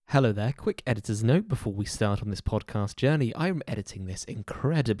Hello there, quick editor's note before we start on this podcast journey. I'm editing this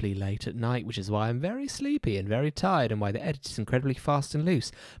incredibly late at night, which is why I'm very sleepy and very tired and why the edit is incredibly fast and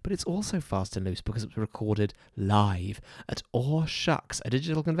loose. But it's also fast and loose because it was recorded live at Aw Shucks, a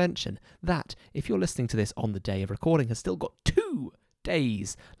digital convention that, if you're listening to this on the day of recording, has still got 2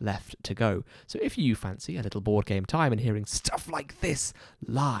 days left to go. So if you fancy a little board game time and hearing stuff like this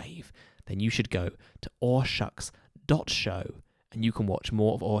live, then you should go to awshucks.show. And you can watch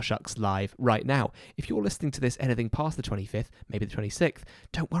more of Aw Shucks live right now. If you're listening to this anything past the 25th, maybe the 26th,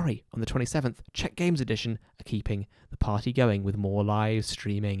 don't worry. On the 27th, Czech Games Edition are keeping the party going with more live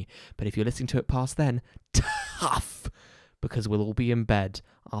streaming. But if you're listening to it past then, tough! Because we'll all be in bed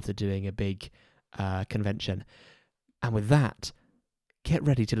after doing a big convention. And with that, get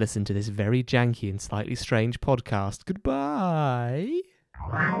ready to listen to this very janky and slightly strange podcast. Goodbye!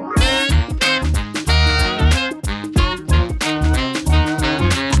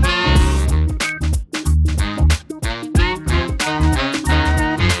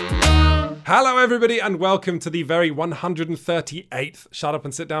 Hello, everybody, and welcome to the very 138th Shut Up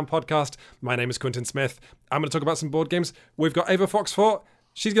and Sit Down podcast. My name is Quentin Smith. I'm going to talk about some board games. We've got Ava Foxfort.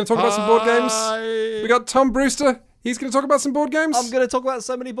 She's going to talk about some board games. We got Tom Brewster. He's going to talk about some board games. I'm going to talk about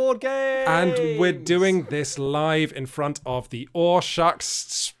so many board games. And we're doing this live in front of the Aw Shucks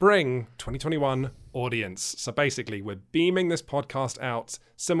Spring 2021 audience. So basically, we're beaming this podcast out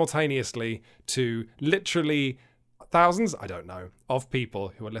simultaneously to literally thousands, I don't know, of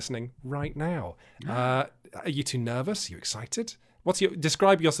people who are listening right now. Are you too nervous? Are you excited?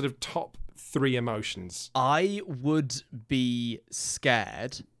 Describe your sort of top 3 emotions. I would be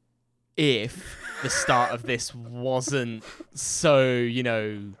scared if the start of this wasn't so,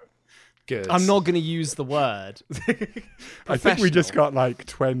 good. I'm not going to use the word. I think we just got like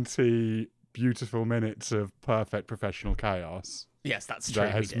 20 beautiful minutes of perfect professional chaos. Yes, that's true.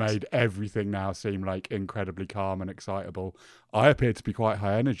 That has made everything now seem like incredibly calm and excitable. I appear to be quite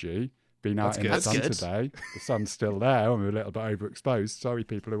high energy. Been out in the sun today. The sun's still there. I'm a little bit overexposed. Sorry,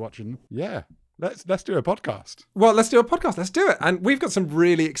 people who are watching. Yeah, let's do a podcast. Well, let's do a podcast. Let's do it. And we've got some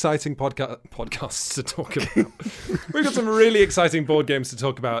really exciting podcasts to talk about. We've got some really exciting board games to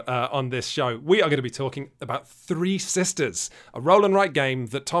talk about on this show. We are going to be talking about Three Sisters, a roll and write game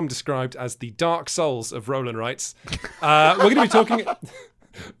that Tom described as the Dark Souls of roll and writes. We're going to be talking.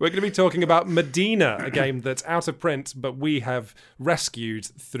 We're going to be talking about Medina, a game that's out of print, but we have rescued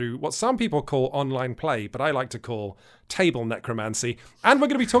through what some people call online play, but I like to call table necromancy. And we're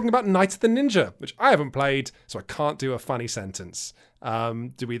going to be talking about Night of the Ninja, which I haven't played, so I can't do a funny sentence.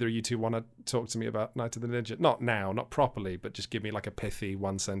 Do either of you two want to talk to me about Night of the Ninja? Not now, not properly, but just give me like a pithy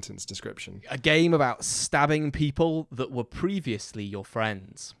 1-sentence description. A game about stabbing people that were previously your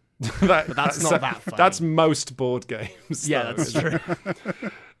friends. But that's not that funny. That's most board games. Yeah, that's true.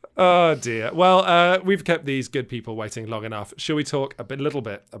 Oh dear. Well, we've kept these good people waiting long enough. Shall we talk a little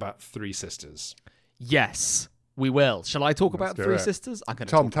bit about Three Sisters? Yes, we will. Shall I talk about Three Sisters? I'm going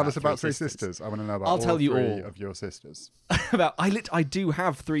to Tom, tell us about Three Sisters. I want to know about all three of your sisters. I do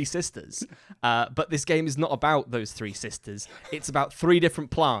have 3 sisters, but this game is not about those 3 sisters. It's about 3 different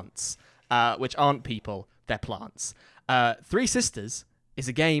plants, which aren't people, they're plants. Three Sisters is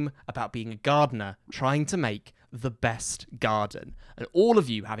a game about being a gardener trying to make the best garden. And all of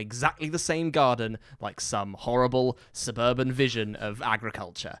you have exactly the same garden, like some horrible suburban vision of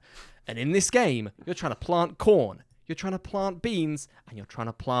agriculture. And in this game, you're trying to plant corn, you're trying to plant beans, and you're trying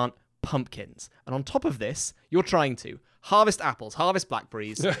to plant pumpkins. And on top of this, you're trying to harvest apples, harvest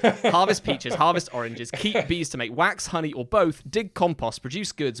blackberries, harvest peaches, harvest oranges, keep bees to make wax, honey, or both, dig compost,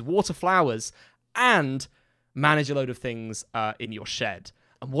 produce goods, water flowers, and manage a load of things in your shed.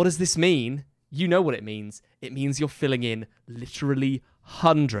 And what does this mean? You know what it means. It means you're filling in literally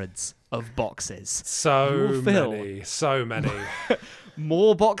hundreds of boxes. So many.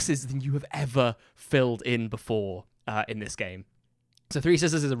 More boxes than you have ever filled in before in this game. So Three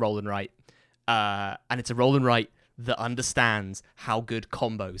Sisters is a roll and write. And it's a roll and write that understands how good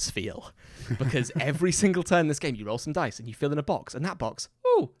combos feel. Because every single turn in this game, you roll some dice and you fill in a box. And that box,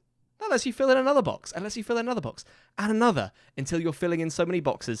 that lets you fill in another box, and lets you fill in another box, and another, until you're filling in so many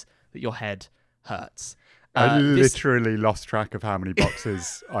boxes that your head hurts. I literally lost track of how many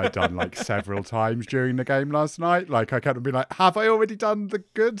boxes I'd done like several times during the game last night. Like I kind of be like, have I already done the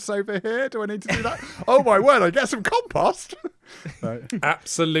goods over here? Do I need to do that? Oh my word, I get some compost.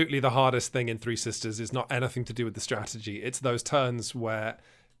 Absolutely the hardest thing in Three Sisters is not anything to do with the strategy. It's those turns where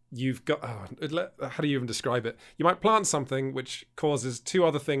you've got, how do you even describe it? You might plant something which causes 2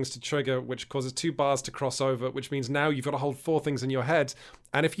 other things to trigger, which causes 2 bars to cross over, which means now you've got to hold 4 things in your head.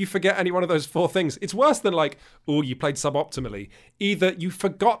 And if you forget any one of those 4 things, it's worse than like, oh, you played suboptimally. Either you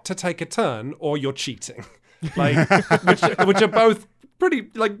forgot to take a turn or you're cheating. Like, which are both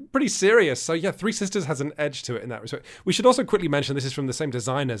pretty serious. So yeah, Three Sisters has an edge to it in that respect. We should also quickly mention this is from the same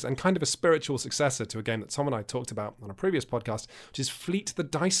designers and kind of a spiritual successor to a game that Tom and I talked about on a previous podcast, which is Fleet the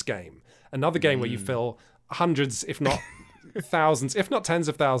Dice Game. Another game where you fill hundreds, if not thousands, if not tens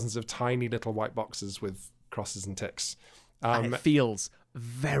of thousands of tiny little white boxes with crosses and ticks. And it feels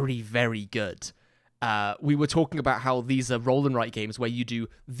very, very good. We were talking about how these are roll and write games where you do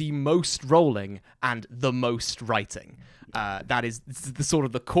the most rolling and the most writing. That is the sort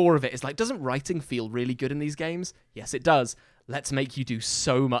of the core of it. Is like, doesn't writing feel really good in these games? Yes, it does. Let's make you do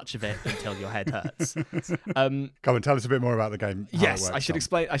so much of it until your head hurts. Come and tell us a bit more about the game. Yes, I should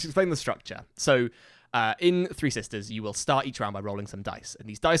explain the structure. So in Three Sisters, you will start each round by rolling some dice, and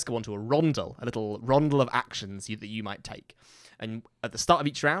these dice go onto a little rondel of actions that you might take. And at the start of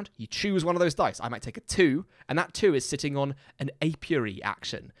each round, you choose one of those dice. I might take a 2, and that 2 is sitting on an apiary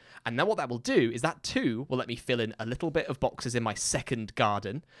action. And then what that will do is that 2 will let me fill in a little bit of boxes in my second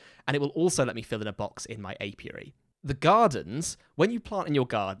garden, and it will also let me fill in a box in my apiary. The gardens, when you plant in your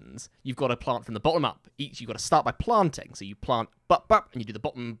gardens, you've got to plant from the bottom up. You've got to start by planting. So you plant bup, and you do the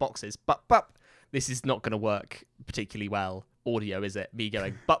bottom boxes bup. This is not going to work particularly well. Audio, is it? Me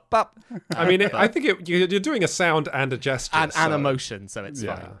going bup. I mean, I think you're doing a sound and a gesture. And a motion, so it's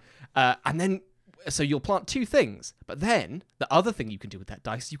fine. And then, so you'll plant 2 things. But then, the other thing you can do with that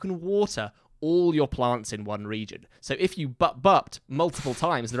dice, you can water all your plants in one region. So if you bupped multiple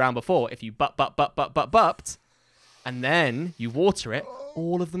times the round before, if you bupped, and then you water it,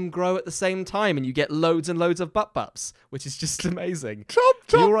 all of them grow at the same time, and you get loads and loads of bups, which is just amazing. Tom,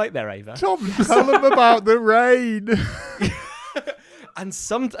 you all right there, Ava? Tom, tell them about the rain. And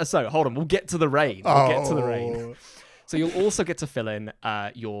so hold on, we'll get to the rain. So you'll also get to fill in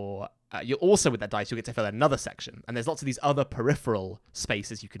you'll also, with that dice, you'll get to fill in another section. And there's lots of these other peripheral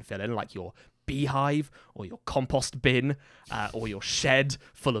spaces you can fill in, like your beehive or your compost bin or your shed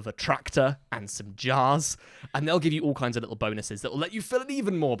full of a tractor and some jars. And they'll give you all kinds of little bonuses that will let you fill in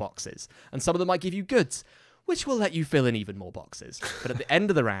even more boxes. And some of them might give you goods, which will let you fill in even more boxes. But at the end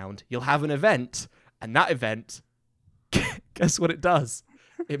of the round, you'll have an event. And that event, guess what it does?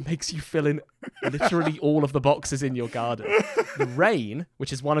 It makes you fill in literally all of the boxes in your garden. The rain,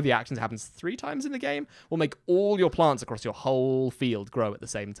 which is one of the actions that happens 3 times in the game, will make all your plants across your whole field grow at the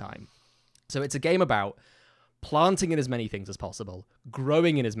same time. So it's a game about planting in as many things as possible,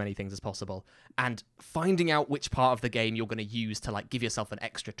 growing in as many things as possible, and finding out which part of the game you're going to use to like give yourself an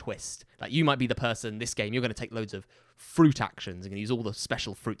extra twist. Like you might be the person this game, you're going to take loads of fruit actions and use all the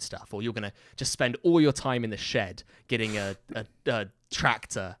special fruit stuff, or you're going to just spend all your time in the shed getting a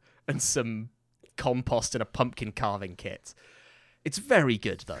tractor and some compost and a pumpkin carving kit. It's very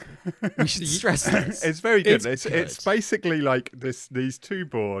good, though. We should stress this. It's very good. It's basically like these 2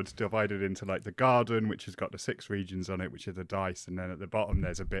 boards divided into like the garden, which has got the 6 regions on it, which are the dice, and then at the bottom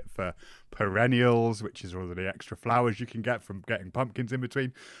there's a bit for perennials, which is all of the extra flowers you can get from getting pumpkins in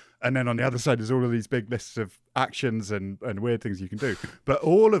between. And then on the other side, there's all of these big lists of actions and weird things you can do. But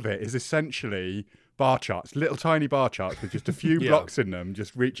all of it is essentially bar charts, little tiny bar charts with just a few blocks in them,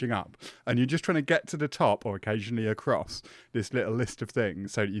 just reaching up. And you're just trying to get to the top or occasionally across this little list of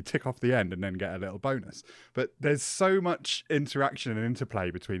things so that you tick off the end and then get a little bonus. But there's so much interaction and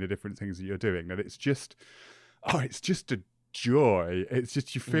interplay between the different things that you're doing that it's just a joy. It's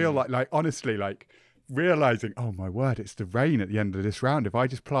just, you feel like honestly, like realizing, oh my word, it's the rain at the end of this round. If I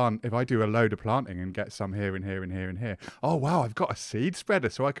do a load of planting and get some here and here and here and here, oh wow, I've got a seed spreader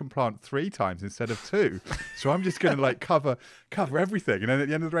so I can plant 3 times instead of 2. So I'm just going to like cover everything, and then at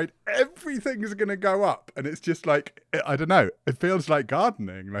the end of the rain, everything's going to go up, and it's just like, I don't know, it feels like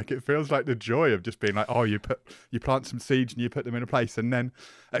gardening. Like it feels like the joy of just being like, oh, you plant some seeds and you put them in a place, and then,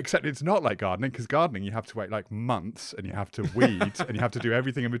 except it's not like gardening, because gardening you have to wait like months and you have to weed and you have to do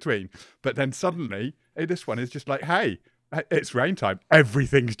everything in between. But then suddenly, this one is just like, hey, it's rain time.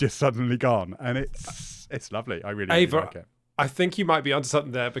 Everything's just suddenly gone, and it's lovely. I really like it. I think you might be onto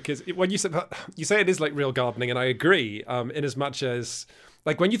something there, because when you say it is like real gardening, and I agree. In as much as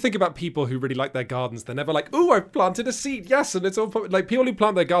like when you think about people who really like their gardens, they're never like, "Oh, I've planted a seed, yes," and it's all like people who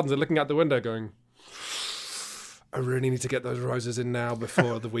plant their gardens are looking out the window going, I really need to get those roses in now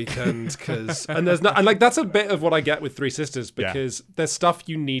before the weekend, and that's a bit of what I get with Three Sisters, because there's stuff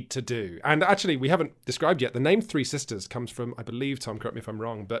you need to do. And actually, we haven't described yet. The name Three Sisters comes from, I believe, Tom, correct me if I'm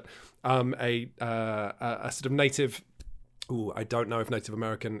wrong, but a sort of native Ooh, I don't know if Native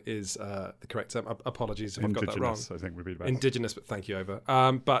American is the correct term. Apologies if I've got that wrong. I think would be the best. Indigenous, but thank you,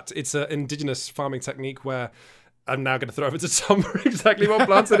 Ava. But it's an indigenous farming technique where I'm now going to throw over to Tom for exactly what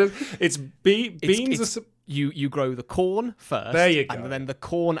plants it is. It's beans. You grow the corn first. There you go. And then the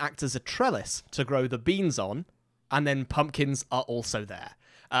corn acts as a trellis to grow the beans on, and then pumpkins are also there.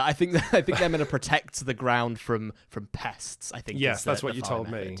 I think they're meant to protect the ground from pests. I think. Yes, that's what you told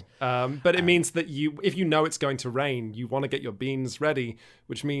me. But it means that if you know it's going to rain, you want to get your beans ready,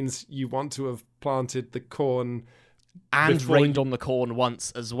 which means you want to have planted the corn and rained on the corn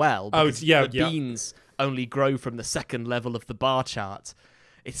once as well. The beans only grow from the second level of the bar chart.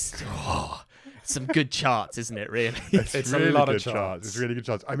 It's some good charts, isn't it? Really, it's really a lot of charts. It's really good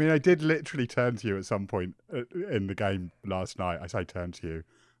charts. I mean, I did literally turn to you at some point in the game last night. I say turn to you.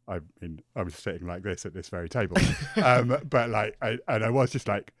 I mean, I was sitting like this at this very table, but like, I was just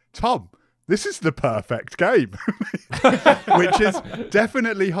like, Tom, this is the perfect game, which is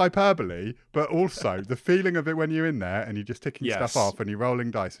definitely hyperbole, but also the feeling of it when you're in there and you're just ticking stuff off and you're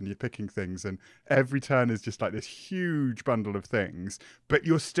rolling dice and you're picking things and every turn is just like this huge bundle of things, but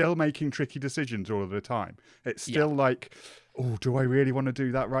you're still making tricky decisions all of the time. It's still like, oh, do I really want to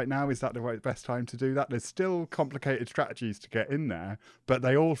do that right now? Is that the best time to do that? There's still complicated strategies to get in there, but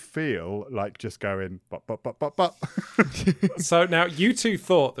they all feel like just going, but. So now you two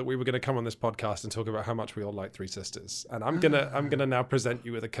thought that we were going to come on this podcast and talk about how much we all like Three Sisters. And I'm gonna now present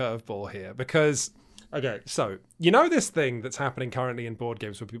you with a curveball here because, okay, so you know this thing that's happening currently in board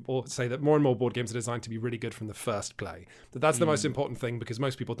games where people say that more and more board games are designed to be really good from the first play. That's the most important thing because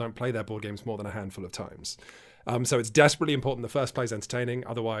most people don't play their board games more than a handful of times. So it's desperately important the first play is entertaining.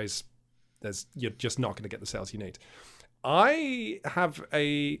 Otherwise, you're just not going to get the sales you need. I have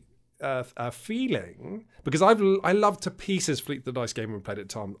a feeling because I loved to pieces Fleet the Dice game when we played it,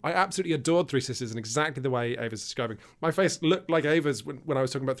 Tom. I absolutely adored Three Sisters in exactly the way Ava's describing. My face looked like Ava's when I was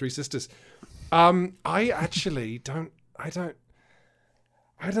talking about Three Sisters. I actually don't. I don't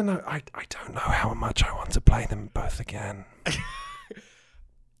know. I don't know how much I want to play them both again.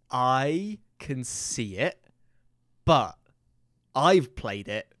 I can see it. But I've played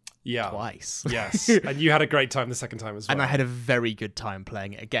it twice. Yes. And you had a great time the second time as well. And I had a very good time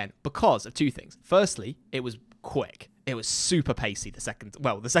playing it again because of two things. Firstly, it was quick. It was super pacey the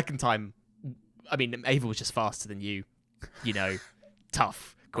second time. I mean, Ava was just faster than you. You know,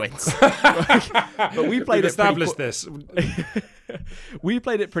 tough quints. But we played We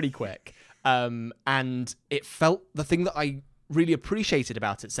played it pretty quick. And it felt, the thing that I really appreciated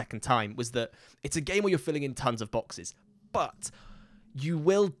about it second time was that it's a game where you're filling in tons of boxes, but you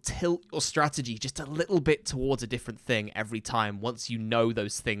will tilt your strategy just a little bit towards a different thing every time once you know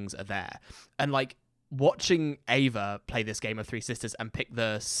those things are there. And like watching Ava play this game of Three Sisters and pick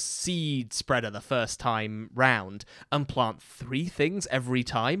the seed spreader the first time round and plant 3 things every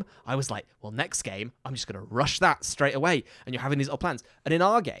time, I was like, well, next game, I'm just going to rush that straight away. And you're having these little plans. And in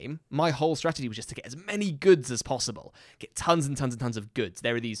our game, my whole strategy was just to get as many goods as possible. Get tons and tons and tons of goods.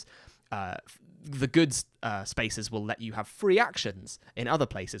 There are these... the goods spaces will let you have free actions in other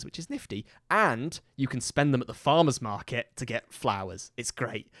places, which is nifty, and you can spend them at the farmer's market to get flowers. It's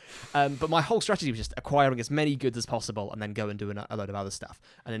great. But my whole strategy was just acquiring as many goods as possible and then go and do a load of other stuff.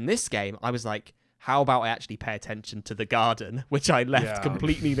 And in this game, I was like, how about I actually pay attention to the garden, which I left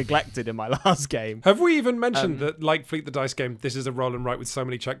completely neglected in my last game. Have we even mentioned that, like Fleet the Dice game, this is a roll and write with so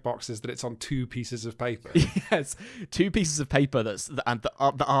many checkboxes that it's on 2 pieces of paper? Yes, 2 pieces of paper and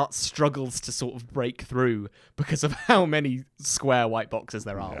the art struggles to sort of break through because of how many square white boxes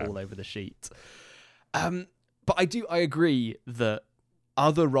there are all over the sheet. But I agree that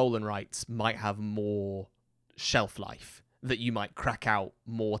other roll and writes might have more shelf life, that you might crack out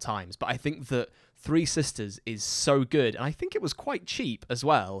more times. But I think that Three Sisters is so good, and I think it was quite cheap as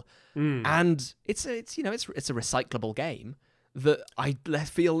well. And it's a recyclable game that I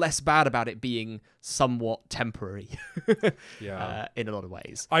feel less bad about it being somewhat temporary. In a lot of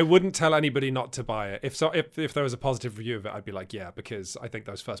ways. I wouldn't tell anybody not to buy it. If there was a positive review of it, I'd be like, yeah, because I think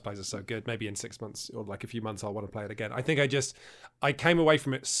those first plays are so good. Maybe in 6 months or like a few months, I'll want to play it again. I think I came away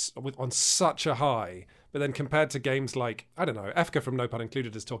from it on such a high. But then compared to games like, I don't know, Efka from No Pun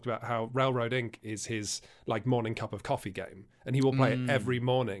Included has talked about how Railroad Inc. is his like morning cup of coffee game. And he will play it every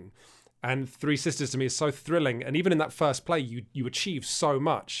morning. And Three Sisters to me is so thrilling. And even in that first play, you achieve so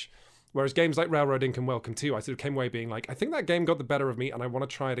much. Whereas games like Railroad Inc. and Welcome To, I sort of came away being like, I think that game got the better of me and I want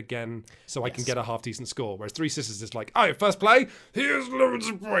to try it again so I can get a half-decent score. Whereas Three Sisters is like, oh, first play, here's loads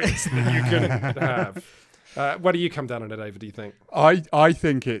of points that you can have. Where do you come down on it, Ava, do you think? I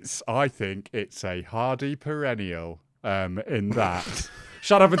think it's a hardy perennial in that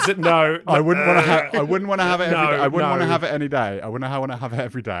Shut up and sit. No, I wouldn't want to have. I wouldn't want to have it. Every day. I wouldn't want to no. have it any day. I wouldn't want to have it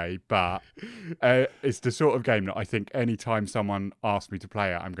every day. But it's the sort of game that I think anytime someone asks me to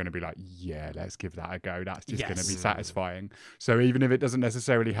play it, I'm going to be like, yeah, let's give that a go. That's just going to be satisfying. So even if it doesn't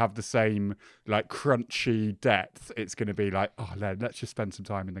necessarily have the same like crunchy depth, it's going to be like, oh, let's just spend some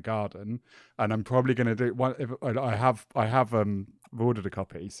time in the garden. And I'm probably going to do one. If I have ordered a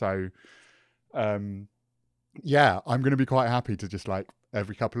copy, so yeah, I'm going to be quite happy to just like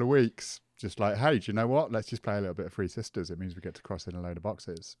every couple of weeks, just like, hey, do you know what? Let's just play a little bit of Three Sisters. It means we get to cross in a load of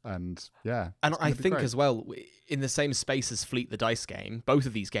boxes. And yeah. And I think as well, in the same space as Fleet the Dice game, both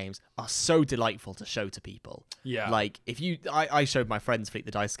of these games are so delightful to show to people. Yeah. Like, I showed my friends Fleet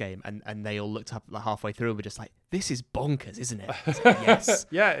the Dice game, and they all looked up like halfway through and were just like, this is bonkers, isn't it? Yes.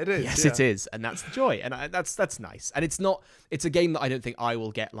 Yeah, it is. Yes, it is. And that's the joy. And that's nice. And it's a game that I don't think I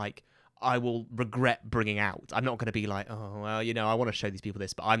will get like, I will regret bringing out. I'm not going to be like, oh, well, I want to show these people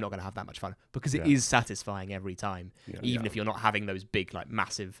this, but I'm not going to have that much fun because it is satisfying every time, even if you're not having those big, like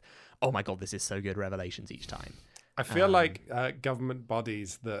massive, oh my God, this is so good revelations each time. I feel like government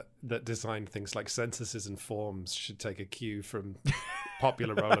bodies that design things like censuses and forms should take a cue from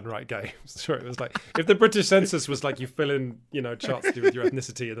popular roll and write games. Sure, it was like if the British census was like you fill in, charts to do with your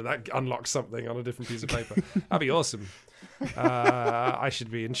ethnicity, and then that unlocks something on a different piece of paper. That'd be awesome. I should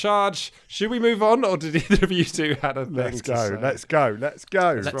be in charge. Should we move on, or did either of you two had a thing Let's to say? Let's go. Let's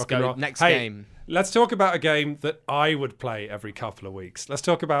go. Next game. Let's talk about a game that I would play every couple of weeks. Let's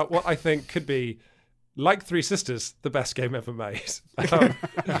talk about what I think could be, like Three Sisters, the best game ever made.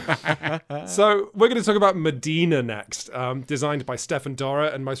 So we're going to talk about Medina next, designed by Stefan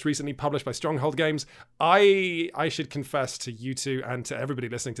Dora and most recently published by Stronghold Games. I should confess to you two and to everybody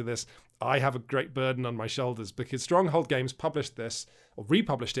listening to this, I have a great burden on my shoulders because Stronghold Games published this, or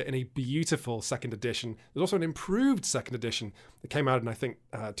republished it in a beautiful second edition. There's also an improved second edition that came out in, I think,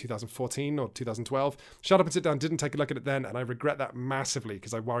 2014 or 2012. Shut Up and Sit Down didn't take a look at it then, and I regret that massively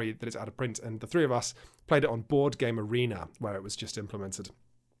because I worry that it's out of print. And the three of us played it on Board Game Arena, where it was just implemented.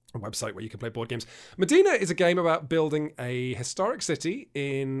 A website where you can play board games. Medina is a game about building a historic city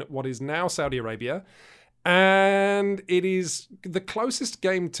in what is now Saudi Arabia. And it is the closest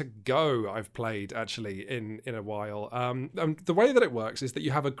game to Go I've played, actually, in a while. The way that it works is that you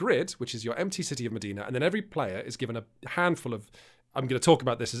have a grid, which is your empty city of Medina, and then every player is given a handful of... I'm going to talk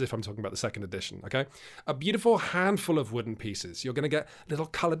about this as if I'm talking about the second edition, okay? A beautiful handful of wooden pieces. You're going to get little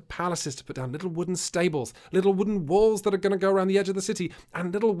coloured palaces to put down, little wooden stables, little wooden walls that are going to go around the edge of the city,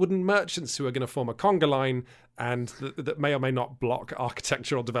 and little wooden merchants who are going to form a conga line and that may or may not block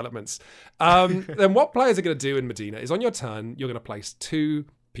architectural developments. Then what players are going to do in Medina is on your turn, you're going to place 2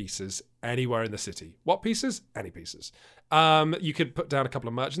 pieces anywhere in the city. What pieces? Any pieces. You could put down a couple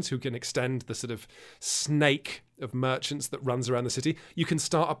of merchants who can extend the sort of snake of merchants that runs around the city. You can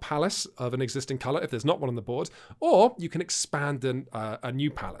start a palace of an existing colour if there's not one on the board, or you can expand a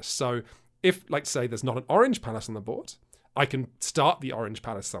new palace. So if, like, say, there's not an orange palace on the board, I can start the orange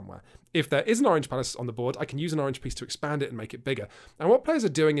palace somewhere. If there is an orange palace on the board, I can use an orange piece to expand it and make it bigger. And what players are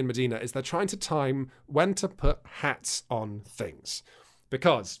doing in Medina is they're trying to time when to put hats on things.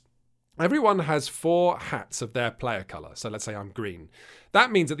 Because everyone has 4 hats of their player colour. So let's say I'm green.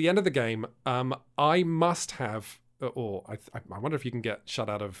 That means at the end of the game, I must have, or I wonder if you can get shut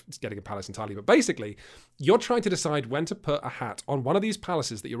out of getting a palace entirely. But basically, you're trying to decide when to put a hat on one of these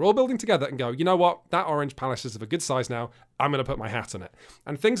palaces that you're all building together and go, you know what, that orange palace is of a good size now. I'm going to put my hat on it.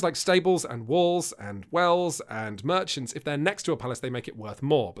 And things like stables and walls and wells and merchants, if they're next to a palace, they make it worth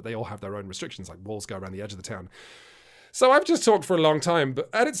more. But they all have their own restrictions, like walls go around the edge of the town. So I've just talked for a long time, but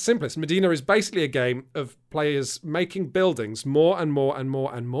at its simplest, Medina is basically a game of players making buildings more and more and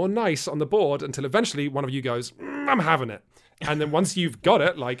more and more nice on the board until eventually one of you goes, I'm having it. And then once you've got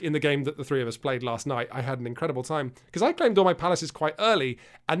it, like in the game that the three of us played last night, I had an incredible time because I claimed all my palaces quite early,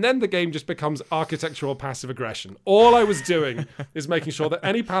 and then the game just becomes architectural passive aggression. All I was doing is making sure that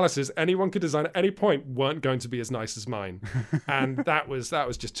any palaces anyone could design at any point weren't going to be as nice as mine. And that was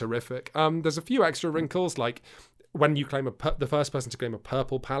just terrific. There's a few extra wrinkles, like when you claim the first person to claim a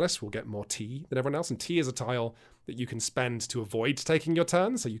purple palace will get more tea than everyone else, and tea is a tile that you can spend to avoid taking your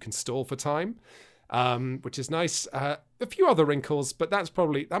turn, so you can stall for time, which is nice. A few other wrinkles, but that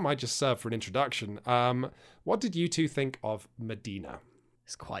might just serve for an introduction. What did you two think of Medina?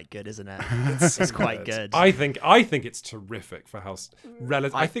 It's quite good, isn't it? It's quite good. I think it's terrific for how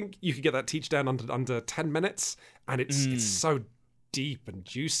relative. I think you could get that teach down under 10 minutes, and it's so deep and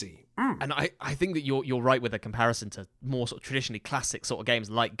juicy. And I think that you're right with a comparison to more sort of traditionally classic sort of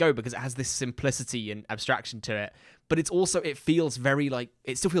games like Go, because it has this simplicity and abstraction to it, but it feels very like,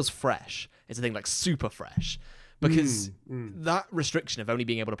 it still feels fresh. It's a thing like super fresh, because that restriction of only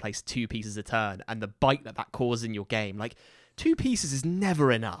being able to place 2 pieces a turn and the bite that causes in your game, like 2 pieces is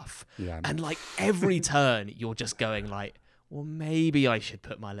never enough. Yeah. And like every turn you're just going like, well, maybe I should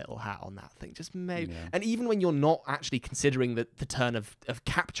put my little hat on that thing, just maybe. Yeah. And even when you're not actually considering the turn of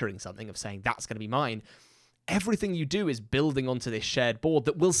capturing something, of saying that's going to be mine, everything you do is building onto this shared board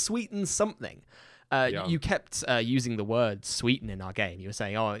that will sweeten something. You kept using the word sweeten in our game. You were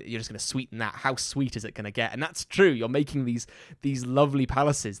saying, oh, you're just going to sweeten that. How sweet is it going to get? And that's true. You're making these lovely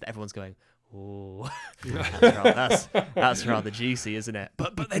palaces that everyone's going, oh, that's rather juicy, isn't it?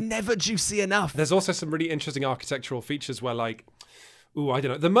 But they're never juicy enough. There's also some really interesting architectural features where, like, I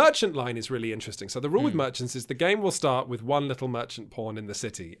don't know. The merchant line is really interesting. So the rule with merchants is the game will start with one little merchant pawn in the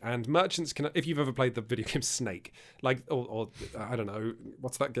city, and merchants can, if you've ever played the video game Snake, like, or I don't know,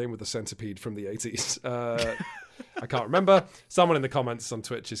 what's that game with the centipede from the 80s? I can't remember. Someone in the comments on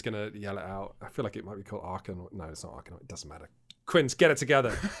Twitch is going to yell it out. I feel like it might be called Arkan. No, it's not Arkan. It doesn't matter. Quinns, get it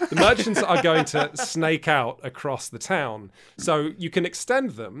together. The merchants are going to snake out across the town. So you can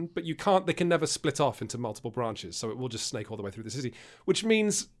extend them, but you can't, they can never split off into multiple branches. So it will just snake all the way through the city, which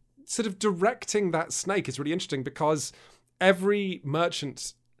means sort of directing that snake is really interesting, because every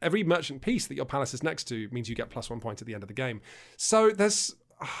merchant piece that your palace is next to means you get +1 point at the end of the game. So there's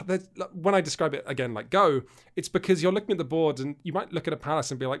when I describe it again like Go, it's because you're looking at the board and you might look at a palace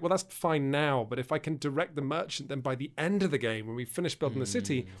and be like, well, that's fine now, but if I can direct the merchant, then by the end of the game, when we finish building the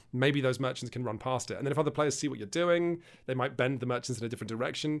city, maybe those merchants can run past it. And then if other players see what you're doing, they might bend the merchants in a different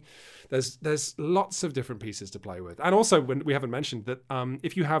direction. There's lots of different pieces to play with. And also, when we haven't mentioned that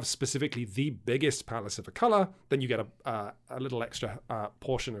if you have specifically the biggest palace of a color, then you get a little extra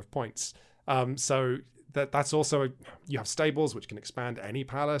portion of points. So that's also, you have stables, which can expand any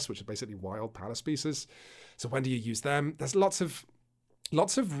palace, which are basically wild palace pieces. So when do you use them? There's lots of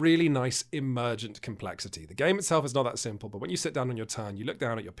really nice emergent complexity. The game itself is not that simple, but when you sit down on your turn, you look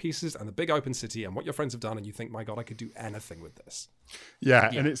down at your pieces and the big open city and what your friends have done, and you think, my God, I could do anything with this. Yeah.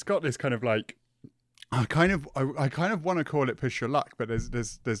 And it's got this kind of like, I kind of want to call it push your luck, but there's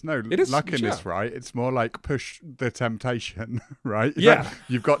no luck in this, right? It's more like push the temptation, right? Yeah. Like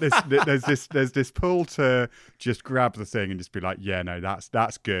you've got this. there's this pull to just grab the thing and just be like, yeah, no,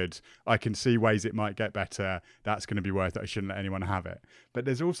 that's good. I can see ways it might get better. That's going to be worth it. I shouldn't let anyone have it. But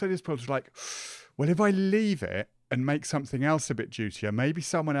there's also this pull to like, well, if I leave it and make something else a bit juicier, maybe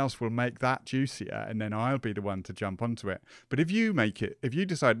someone else will make that juicier, and then I'll be the one to jump onto it. But if you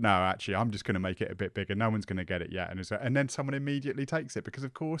decide, no, actually, I'm just going to make it a bit bigger, no one's going to get it yet, and then someone immediately takes it, because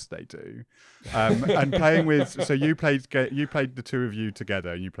of course they do. And playing with, so you played the 2 of you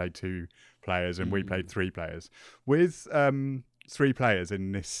together, and you played 2 players, and we played 3 players. With 3 players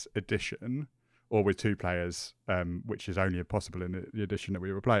in this edition, or with 2 players, which is only possible in the edition that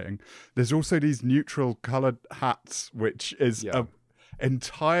we were playing. There's also these neutral coloured hats, which is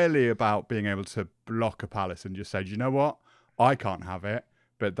entirely about being able to block a palace and just say, do you know what? I can't have it,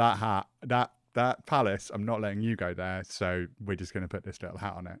 but that hat, that palace, I'm not letting you go there, so we're just going to put this little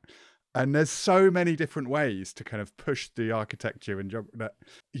hat on it. And there's so many different ways to kind of push the architecture and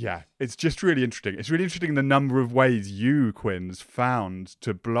it's just really interesting. It's really interesting the number of ways you, Quinns, found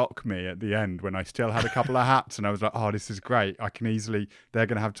to block me at the end when I still had a couple of hats and I was like, oh, this is great. They're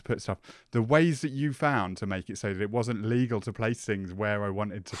going to have to put stuff. The ways that you found to make it so that it wasn't legal to place things where I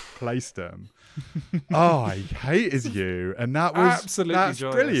wanted to place them. Oh, I hated you. And that's joyous.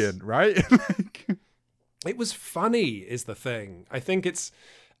 Brilliant, right? It was funny is the thing.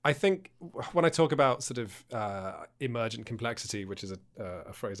 I think when I talk about sort of emergent complexity, which is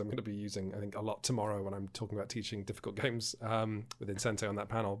a phrase I'm going to be using, I think, a lot tomorrow when I'm talking about teaching difficult games with Incente on that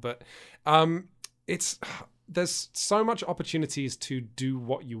panel. But there's so much opportunities to do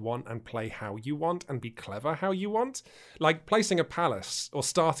what you want and play how you want and be clever how you want. Like placing a palace or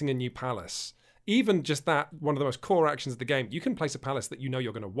starting a new palace. Even just that, one of the most core actions of the game, you can place a palace that you know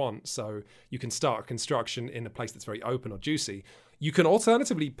you're going to want, so you can start construction in a place that's very open or juicy. You can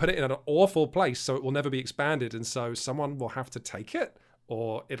alternatively put it in an awful place so it will never be expanded, and so someone will have to take it,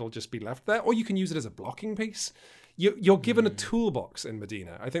 or it'll just be left there, or you can use it as a blocking piece. You're given a toolbox in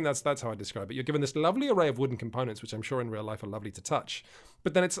Medina. I think that's how I describe it. You're given this lovely array of wooden components, which I'm sure in real life are lovely to touch.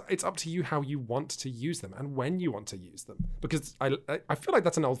 But then it's up to you how you want to use them and when you want to use them. Because I feel like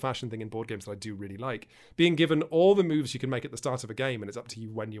that's an old-fashioned thing in board games that I do really like. Being given all the moves you can make at the start of a game, and it's up to you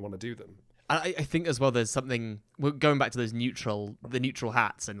when you want to do them. I think as well, there's something, we're going back to those neutral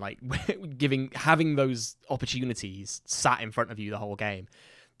hats and like having those opportunities sat in front of you the whole game.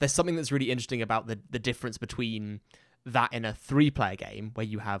 There's something that's really interesting about the difference between that in a 3-player game where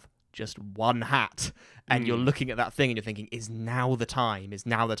you have just one hat, and you're looking at that thing and you're thinking, is now the time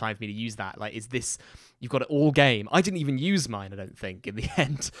for me to use that? Like, is this, you've got it all game. I didn't even use mine, I don't think, in the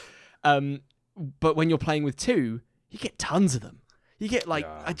end. But when you're playing with two, you get tons of them. You get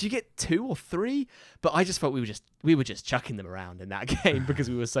do you get 2 or 3? But I just felt we were just chucking them around in that game because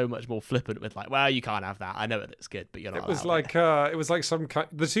we were so much more flippant with like, well, you can't have that. I know it looks good, but you're not. It was like some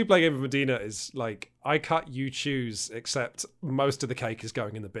the 2-player game of Medina is like, I cut, you choose, except most of the cake is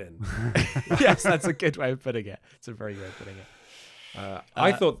going in the bin. Yes, that's a good way of putting it. It's a very good way of putting it.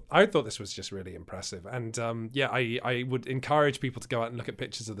 I thought this was just really impressive, and I would encourage people to go out and look at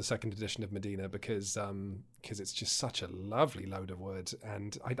pictures of the second edition of Medina because it's just such a lovely load of wood,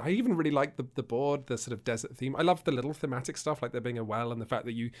 and I even really like the board, the sort of desert theme. I love the little thematic stuff, like there being a well and the fact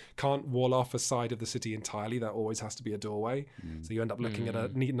that you can't wall off a side of the city entirely. There always has to be a doorway, so you end up looking at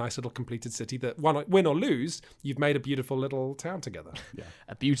a neat, nice little completed city that, win or lose, you've made a beautiful little town together. Yeah.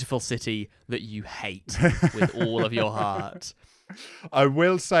 A beautiful city that you hate with all of your heart. I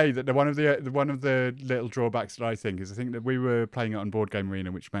will say that one of the little drawbacks that I think that we were playing it on Board Game Arena,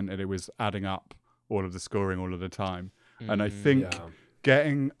 which meant that it was adding up all of the scoring all of the time. And I think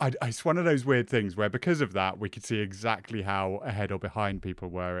it's one of those weird things where because of that, we could see exactly how ahead or behind people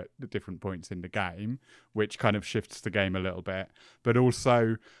were at the different points in the game, which kind of shifts the game a little bit. But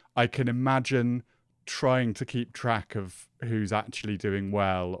also, I can imagine trying to keep track of who's actually doing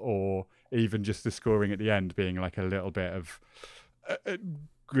well, or even just the scoring at the end being like a little bit of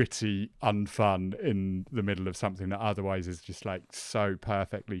gritty unfun in the middle of something that otherwise is just like so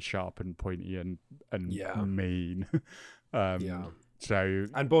perfectly sharp and pointy and mean. So,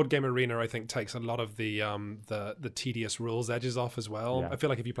 and Board Game Arena, I think, takes a lot of the tedious rules edges off as well. I feel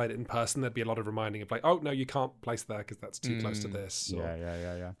like if you played it in person, there'd be a lot of reminding of like, oh no, you can't place there because that's too close to this.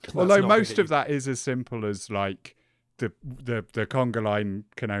 Yeah. Although most of that is as simple as like the conga line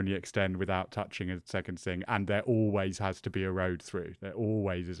can only extend without touching a second thing, and there always has to be a road through. There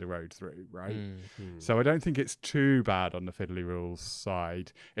always is a road through, right? So I don't think it's too bad on the fiddly rules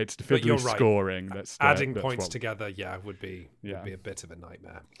side. It's the fiddly scoring that's adding points together. Would be a bit of a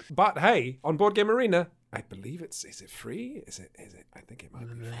nightmare. But hey, on Board Game Arena, I believe is it free? Is it? I think it might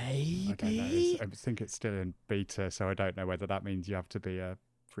be free. Maybe. I don't know. I think it's still in beta, so I don't know whether that means you have to be a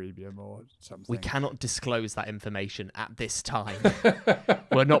premium or something. We cannot disclose that information at this time.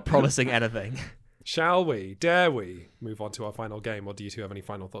 We're not promising anything. Shall we? Dare we move on to our final game, or do you two have any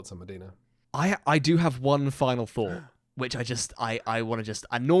final thoughts on Medina? I do have one final thought, which I want to just.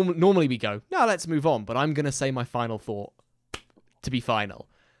 And normally we go, no, let's move on, but I'm going to say my final thought to be final.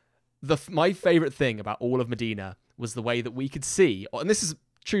 My favorite thing about all of Medina was the way that we could see, and this is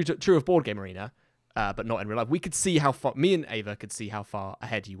true of Board Game Arena, but not in real life. We could see how far, me and Ava could see how far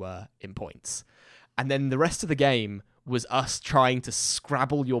ahead you were in points. And then the rest of the game was us trying to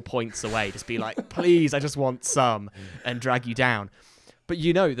scrabble your points away. Just be like, please, I just want some, and drag you down. But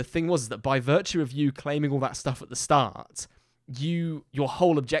the thing was that by virtue of you claiming all that stuff at the start, your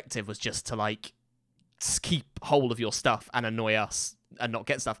whole objective was just to like keep hold of your stuff and annoy us and not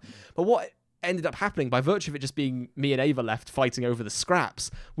get stuff. But what ended up happening by virtue of it just being me and Ava left fighting over the scraps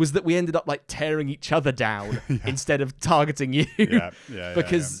was that we ended up like tearing each other down instead of targeting you.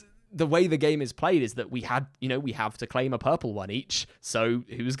 Because the way the game is played is that we have to claim a purple one each. So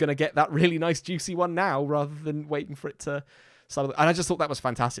who's going to get that really nice juicy one now rather than waiting for it to start? And I just thought that was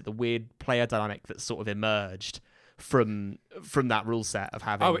fantastic. The weird player dynamic that sort of emerged from that rule set of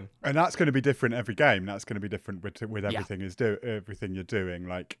having, and that's going to be different every game. That's going to be different with everything everything you're doing.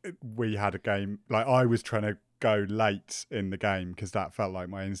 Like we had a game, like I was trying to go late in the game because that felt like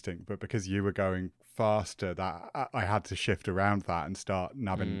my instinct, but because you were going faster, that I had to shift around that and start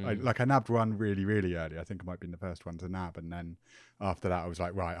nabbing. I nabbed one really, really early. I think I might have been the first one to nab, and then after that I was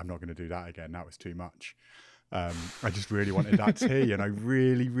like, right, I'm not going to do that again. That was too much. I just really wanted that tea, and I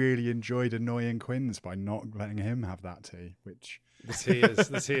really, really enjoyed annoying Quinns by not letting him have that tea. Which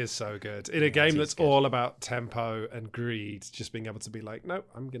the tea is so good in a game that's all about tempo and greed. Just being able to be like, no,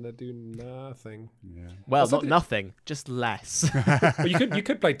 I'm gonna do nothing. Yeah. Well, also, not nothing, just less. Well, you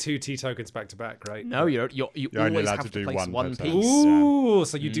could play 2 tea tokens back to back, right? No, you always have to place one piece. Ooh,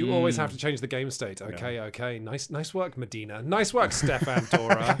 so you do always have to change the game state. Okay. Nice work, Medina. Nice work, Stefan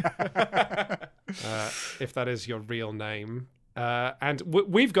Dora. If that is your real name. And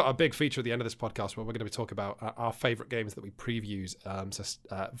we've got a big feature at the end of this podcast where we're going to be talking about our favourite games that we previewed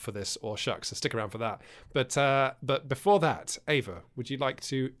for this, or shucks, so stick around for that. But before that, Ava, would you like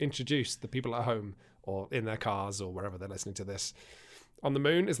to introduce the people at home or in their cars or wherever they're listening to this On the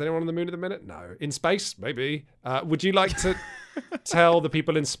moon? Is there anyone on the moon at the minute? No. In space? Maybe. Would you like to tell the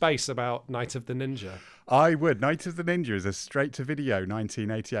people in space about Night of the Ninja? I would. Night of the Ninja is a straight-to-video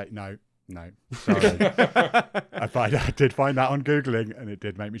 1988. No, sorry. I did find that on Googling, and it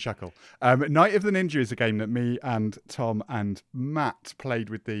did make me chuckle. Night of the Ninja is a game that me and Tom and Matt played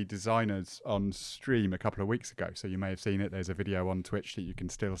with the designers on stream a couple of weeks ago. So you may have seen it. There's a video on Twitch that you can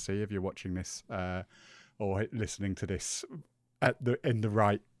still see if you're watching this or listening to this in the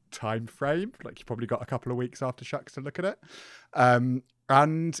right time frame. Like, you probably got a couple of weeks after Shucks to look at it.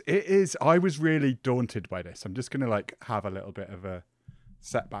 And it is, I was really daunted by this. I'm just going to have a little bit of a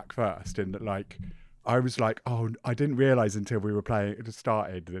setback first, in that I was like, oh, I didn't realize until we were playing it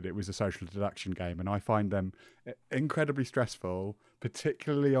started that it was a social deduction game, and I find them incredibly stressful,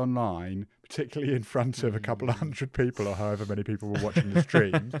 particularly online, particularly in front of a couple of hundred people or however many people were watching the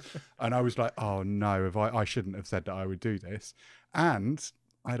streams. And I was like, oh no, I shouldn't have said that I would do this, and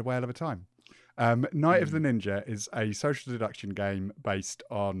I had a whale of a time. Night of the Ninja is a social deduction game based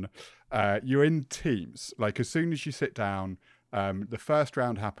on you're in teams. Like, as soon as you sit down, the first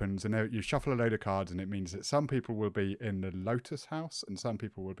round happens, and you shuffle a load of cards, and it means that some people will be in the Lotus House and some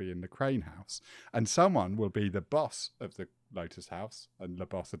people will be in the Crane House, and someone will be the boss of the Lotus House and the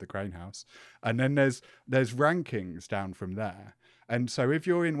boss of the Crane House, and then there's rankings down from there. And so if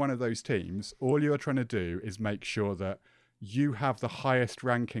you're in one of those teams, all you're trying to do is make sure that you have the highest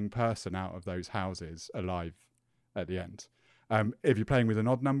ranking person out of those houses alive at the end. If you're playing with an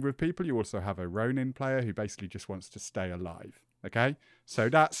odd number of people, you also have a Ronin player who basically just wants to stay alive. Okay, so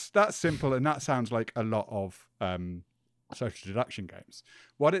that's simple, and that sounds like a lot of social deduction games.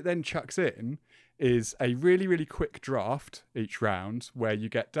 What it then chucks in is a really, really quick draft each round, where you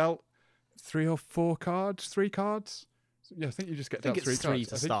get dealt 3 cards. Yeah, I think you just get dealt 3 cards.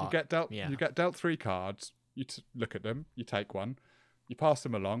 To start. You get dealt 3 cards. You look at them. You take one. You pass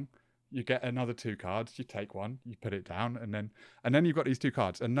them along. You get another 2 cards, you take one, you put it down, and then you've got these 2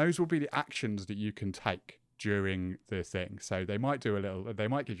 cards, and those will be the actions that you can take during the thing. So they might give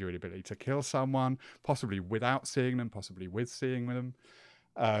you an ability to kill someone, possibly without seeing them, possibly with seeing them,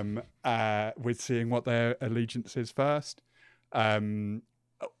 with seeing what their allegiance is first,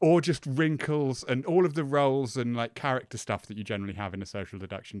 or just wrinkles and all of the roles and character stuff that you generally have in a social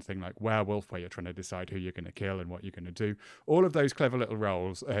deduction thing, like werewolf, where you're trying to decide who you're going to kill and what you're going to do. All of those clever little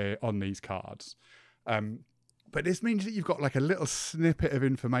roles on these cards. But this means that you've got a little snippet of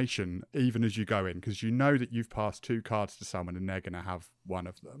information even as you go in, because you know that you've passed 2 cards to someone and they're going to have one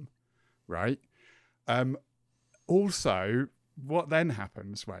of them, right? Also, what then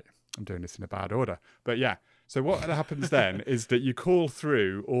happens? Wait, I'm doing this in a bad order, but yeah. So what happens then is that you call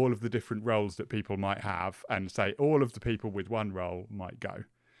through all of the different roles that people might have, and say all of the people with one role might go.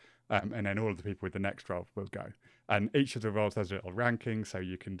 And then all of the people with the next role will go. And each of the roles has a little ranking, so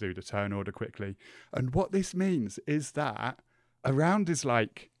you can do the turn order quickly. And what this means is that a round is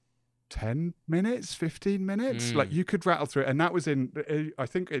 10 minutes, 15 minutes. You could rattle through it. And that was I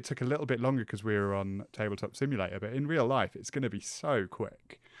think it took a little bit longer because we were on Tabletop Simulator, but in real life, it's going to be so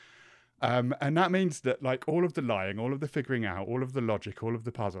quick. And that means that all of the lying, all of the figuring out, all of the logic, all of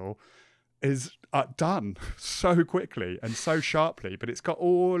the puzzle is done so quickly and so sharply, but it's got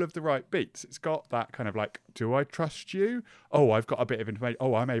all of the right beats. It's got that kind of do I trust you? Oh, I've got a bit of information.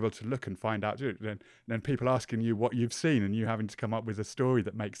 Oh, I'm able to look and find out. Then people asking you what you've seen, and you having to come up with a story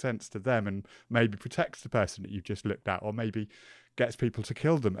that makes sense to them and maybe protects the person that you've just looked at, or maybe gets people to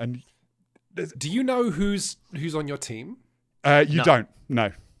kill them. And do you know who's on your team? You don't.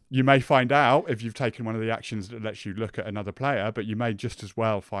 No. You may find out if you've taken one of the actions that lets you look at another player, but you may just as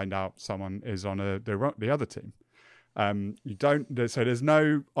well find out someone is on the other team. You don't. So there's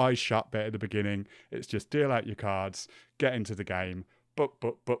no eyes shut bit at the beginning. It's just deal out your cards, get into the game,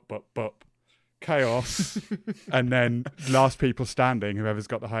 bup, chaos, and then last people standing, whoever's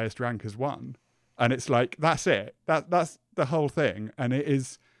got the highest rank has won. And it's that's it. That's the whole thing, and it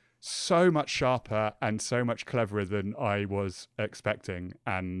is so much sharper and so much cleverer than I was expecting.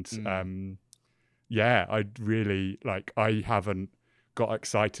 And I really I haven't got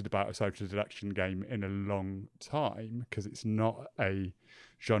excited about a social deduction game in a long time, because it's not a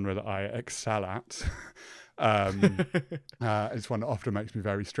genre that I excel at. It's one that often makes me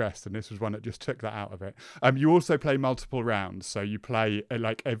very stressed, and this was one that just took that out of it. You also play multiple rounds, so you play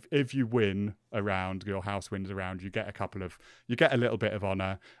if you win a round, your house wins a round, you get a little bit of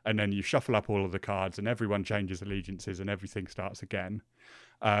honor, and then you shuffle up all of the cards, and everyone changes allegiances, and everything starts again.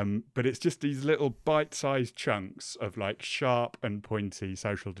 But it's just these little bite-sized chunks of sharp and pointy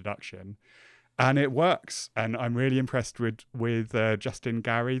social deduction, and it works. And I'm really impressed with Justin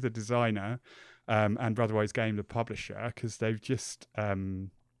Gary, the designer. and Brotherwise Game, the publisher, because they've just.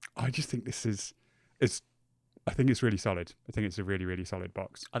 I just think this is. I think it's really solid. I think it's a really, really solid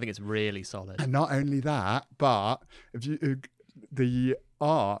box. I think it's really solid. And not only that, but the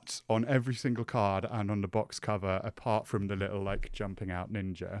art on every single card and on the box cover, apart from the little like jumping out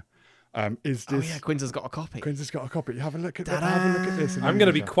ninja, is this. Oh yeah, Quinza's got a copy. Quinza's got a copy. Have a look at this. I'm going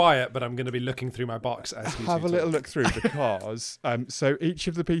to be quiet, but I'm going to be looking through my box as you have a little look through because so each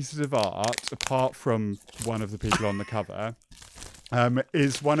of the pieces of art, apart from one of the people on the cover,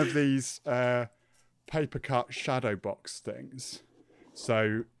 is one of these paper cut shadow box things.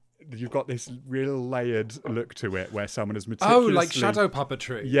 So you've got this real layered look to it where someone has meticulously... Oh, like shadow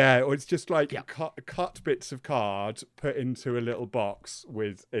puppetry. Yeah, or it's just like cut bits of card put into a little box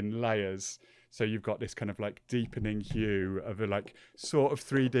in layers. So you've got this kind of like deepening hue of a like sort of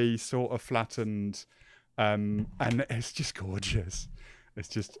 3D, sort of flattened, and it's just gorgeous. It's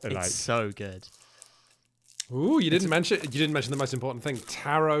just it's so good. Ooh, you didn't mention the most important thing: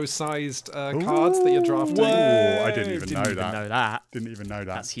 tarot-sized cards that you're drafting. Whoa, I didn't even know that. Didn't even know that.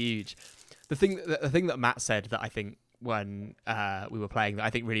 That's huge. The thing that Matt said that I think when we were playing that I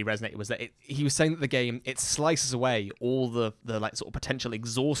think really resonated was that he was saying that the game, it slices away all the like sort of potential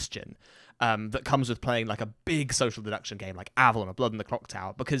exhaustion that comes with playing like a big social deduction game like Avalon or Blood in the Clock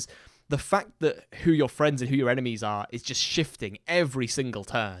Tower, because the fact that who your friends and who your enemies are is just shifting every single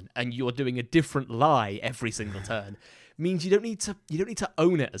turn, and you're doing a different lie every single turn, means you don't need to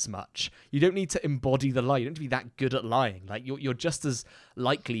own it as much. You don't need to embody the lie. You don't need to be that good at lying. Like you're just as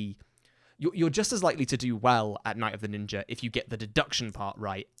likely. You're just as likely to do well at Night of the Ninja if you get the deduction part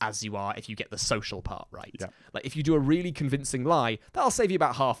right as you are if you get the social part right. Yeah. Like if you do a really convincing lie, that'll save you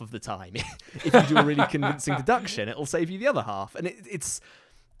about half of the time. If you do a really convincing deduction, it'll save you the other half. And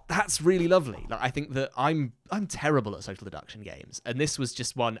that's really lovely. Like I think that I'm terrible at social deduction games, and this was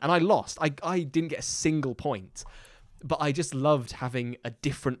just one, and I lost. I didn't get a single point, but I just loved having a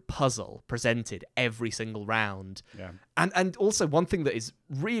different puzzle presented every single round. Yeah. And also one thing that is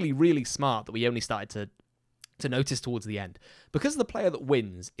really, really smart that we only started to notice towards the end, because the player that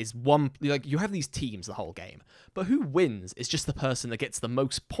wins is one, like you have these teams the whole game, but who wins is just the person that gets the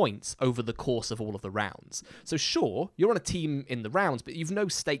most points over the course of all of the rounds. So sure, you're on a team in the rounds, but you've no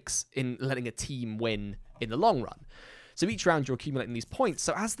stakes in letting a team win in the long run. So each round you're accumulating these points.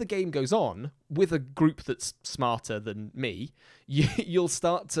 So as the game goes on, with a group that's smarter than me, you'll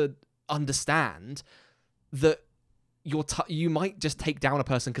start to understand that you might just take down a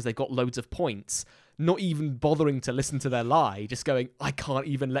person because they've got loads of points, not even bothering to listen to their lie, just going, I can't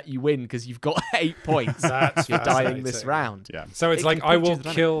even let you win because you've got 8 points. That's you're dying this round. Yeah. So it's like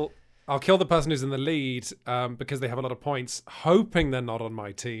I'll kill the person who's in the lead because they have a lot of points, hoping they're not on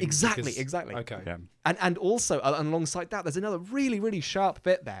my team. Exactly. Okay. Yeah. And also, alongside that, there's another really, really sharp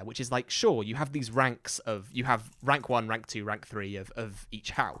bit there, which is like, sure, you have these ranks you have rank 1, rank 2, rank 3 of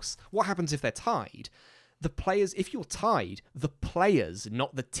each house. What happens if they're tied? The players, if you're tied, the players,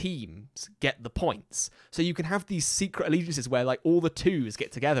 not the teams, get the points. So you can have these secret allegiances where like all the twos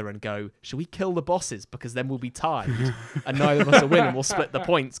get together and go, should we kill the bosses because then we'll be tied and neither of us will win and we'll split the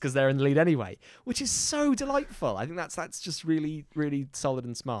points because they're in the lead anyway, which is so delightful. I think that's just really, really solid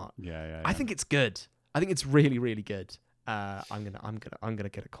and smart. Yeah. I think it's good. I think it's really, really good. I'm gonna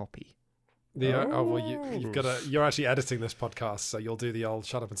get a copy. You're actually editing this podcast, so you'll do the old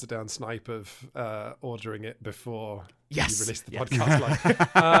shut up and sit down snipe of ordering it before you release the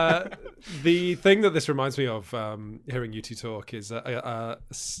podcast. The thing that this reminds me of, hearing you two talk, is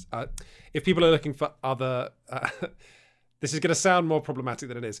if people are looking for other. This is going to sound more problematic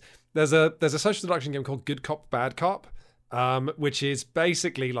than it is. There's a social deduction game called Good Cop Bad Cop, which is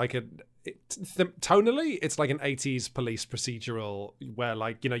basically like tonally, it's like an 80s police procedural where,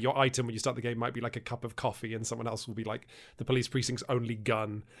 like, you know, your item when you start the game might be like a cup of coffee and someone else will be like the police precinct's only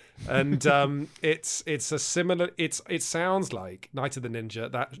gun. And it's a similar, it sounds like Night of the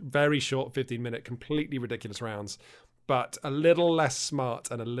Ninja, that very short 15-minute, completely ridiculous rounds, but a little less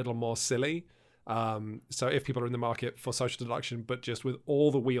smart and a little more silly. So if people are in the market for social deduction, but just with all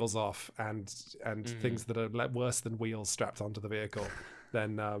the wheels off and things that are worse than wheels strapped onto the vehicle,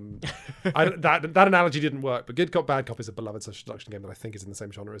 then that analogy didn't work. But Good Cop Bad Cop is a beloved social deduction game that I think is in the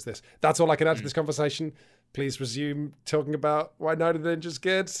same genre as this. That's all I can add to this conversation. Please resume talking about why Night of the Ninja's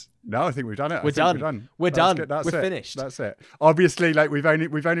good. No, I think we've done it. We're done. We're finished. That's it. Obviously, like we've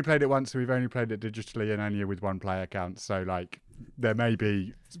only played it once, so we've only played it digitally and only with one player count. So like there may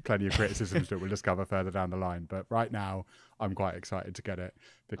be plenty of criticisms that we'll discover further down the line. But right now, I'm quite excited to get it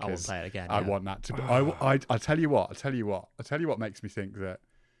because I want to play it again. I want that to be. I'll tell you what makes me think that.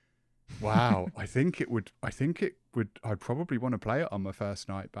 Wow, I think it would. I'd probably want to play it on my first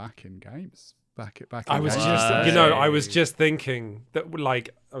night back in games. Back. I was I was just thinking that, like,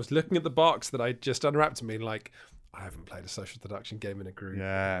 I was looking at the box that I just unwrapped and being like, I haven't played a social deduction game in a group in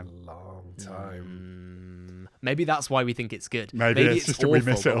a long time. Maybe that's why we think it's good. Maybe it's just awful, we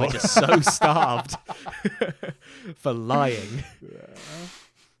miss it all. We're just so starved for lying.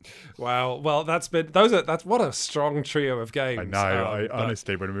 Wow. Well, that's what a strong trio of games. I know.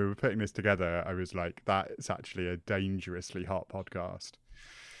 Honestly, when we were putting this together, I was like, that's actually a dangerously hot podcast.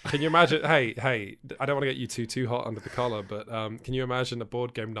 Can you imagine? Hey, I don't want to get you too hot under the collar, but can you imagine a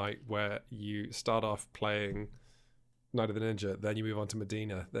board game night where you start off playing Night of the Ninja, then you move on to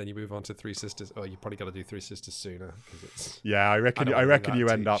Medina, then you move on to Three Sisters? Oh, you probably got to do Three Sisters sooner because it's. Yeah, I reckon you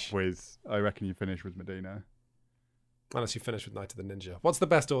end up with. I reckon you finish with Medina. Unless you finish with Night of the Ninja. What's the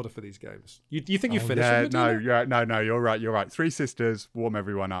best order for these games? You think you finish with Medina? No, you're right. Three Sisters, warm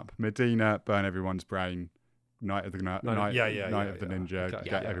everyone up. Medina, burn everyone's brain. Night of the Ninja,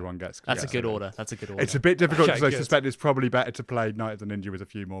 everyone gets. That's a good order. It's a bit difficult because I suspect it's probably better to play Night of the Ninja with a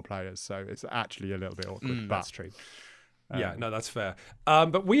few more players, so it's actually a little bit awkward. That's true. That's fair.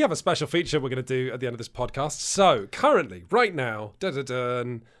 But we have a special feature we're going to do at the end of this podcast. So currently, right now,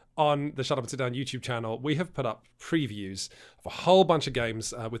 on the Shut Up and Sit Down YouTube channel, we have put up previews of a whole bunch of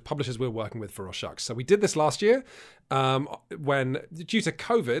games with publishers we're working with for Raw Shucks. So we did this last year when, due to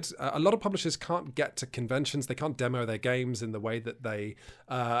COVID, a lot of publishers can't get to conventions. They can't demo their games in the way that they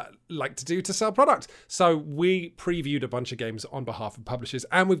like to do to sell product. So we previewed a bunch of games on behalf of publishers,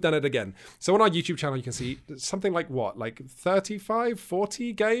 and we've done it again. So on our YouTube channel, you can see something like 35,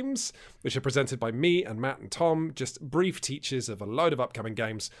 40 games, which are presented by me and Matt and Tom, just brief teachers of a load of upcoming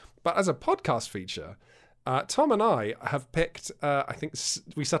games. But as a podcast feature, Tom and I have picked, I think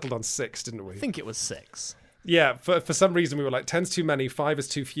we settled on 6, didn't we? I think it was 6. Yeah, for some reason we were like, 10's too many, 5 is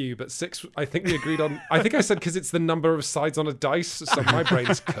too few, but 6, I think we agreed on. I think I said because it's the number of sides on a dice, so my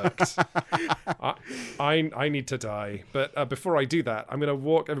brain's cooked. I need to die. But before I do that, I'm going to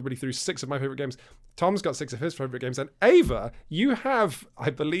walk everybody through 6 of my favorite games. Tom's got 6 of his favorite games, and Ava, you have,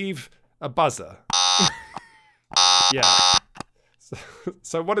 I believe, a buzzer. Yeah.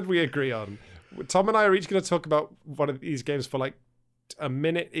 So what did we agree on? Tom and I are each going to talk about one of these games for like a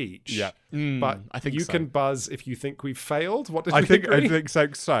minute each. Yeah. But I think you so. can buzz if you think we've failed. What did I we think agree? I think so.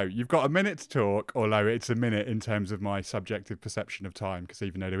 So you've got a minute to talk, although it's a minute in terms of my subjective perception of time, because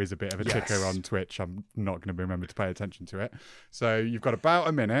even though there is a bit of a ticker on Twitch, I'm not going to remember to pay attention to it. So you've got about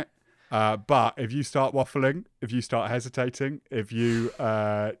a minute. But if you start waffling, if you start hesitating, if you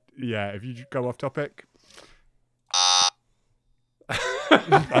go off topic,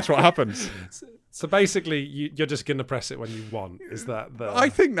 that's what happens. So basically, you're just going to press it when you want. Is that the? I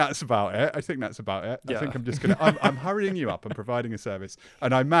think that's about it. I think Yeah. I'm just going to. I'm hurrying you up. I'm providing a service,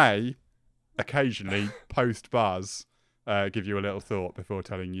 and I occasionally post buzz, give you a little thought before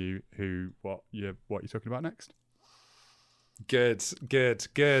telling you what you're talking about next. Good.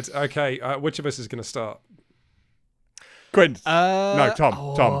 Okay, which of us is going to start? Quinns. No,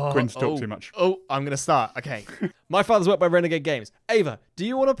 Tom. Quinns talk too much. I'm going to start. Okay. My father's worked by Renegade Games. Ava, do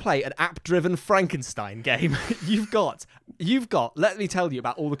you want to play an app-driven Frankenstein game? You've got, let me tell you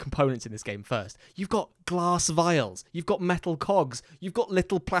about all the components in this game first. You've got glass vials. You've got metal cogs. You've got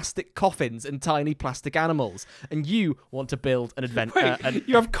little plastic coffins and tiny plastic animals. And you want to build an adventure.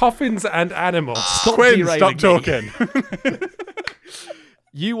 You have coffins and animals. Quinns, stop talking.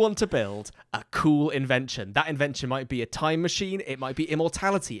 You want to build a cool invention. That invention might be a time machine, it might be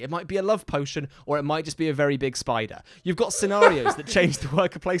immortality, it might be a love potion, or it might just be a very big spider. You've got scenarios that change the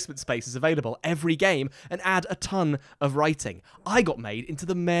worker placement spaces available every game and add a ton of writing. I got made into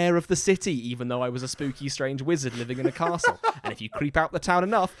the mayor of the city, even though I was a spooky, strange wizard living in a castle. And if you creep out the town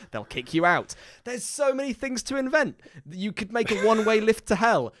enough, they'll kick you out. There's so many things to invent. You could make a one-way lift to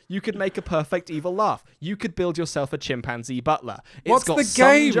hell. You could make a perfect evil laugh. You could build yourself a chimpanzee butler. What's the game?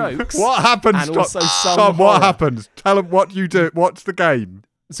 Jokes. What happens? And also some Tom, horror. what happens? Tell them what you do. What's the game?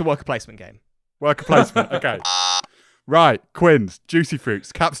 It's a worker placement game. Worker placement. Okay. Right, Quinns, Juicy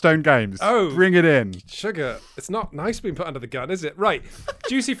Fruits, Capstone Games. Oh, bring it in. Sugar. It's not nice being put under the gun, is it? Right.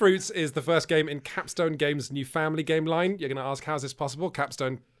 Juicy Fruits is the first game in Capstone Games' new family game line. You're going to ask, how's this possible?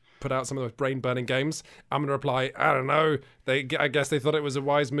 Capstone put out some of those brain-burning games. I'm going to reply, I don't know. I guess they thought it was a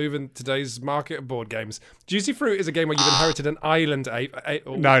wise move in today's market of board games. Juicy Fruit is a game where you've inherited an island.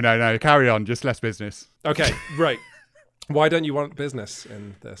 No. Carry on. Just less business. Okay, right. Why don't you want business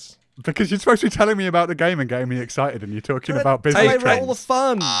in this? Because you're supposed to be telling me about the game and getting me excited, and you're talking about business. I all the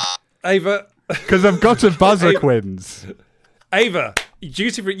fun. Ava. Because I've got a buzzer, Quinns. Ava,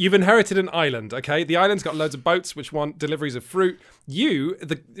 Duty Fruit, you've inherited an island, okay? The island's got loads of boats which want deliveries of fruit.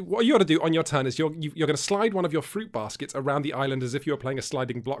 What you got to do on your turn is you're going to slide one of your fruit baskets around the island as if you were playing a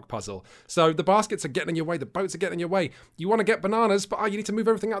sliding block puzzle. So the baskets are getting in your way, the boats are getting in your way. You want to get bananas, but you need to move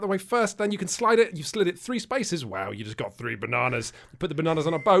everything out of the way first. Then you can slide it. You've slid it 3 spaces. Wow, you just got 3 bananas. You put the bananas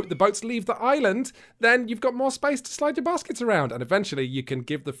on a boat. The boats leave the island. Then you've got more space to slide your baskets around. And eventually you can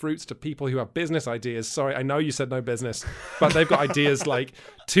give the fruits to people who have business ideas. Sorry, I know you said no business, but they've got ideas like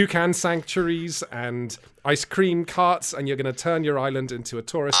toucan sanctuaries and ice cream carts, and you're going to turn your island into a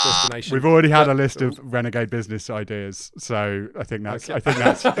tourist destination. We've already had a list of renegade business ideas, so I think that's your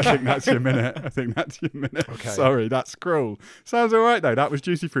minute. I think that's your minute. Okay. Sorry, that's cruel. Sounds all right though. That was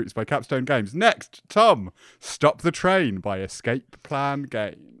Juicy Fruits by Capstone Games. Next, Tom, Stop the Train by Escape Plan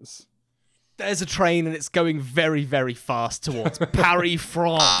Games. There's a train and it's going very, very fast towards Paris,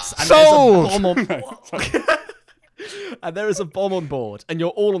 France. And Sold! There's a bomb on... And there is a bomb on board, and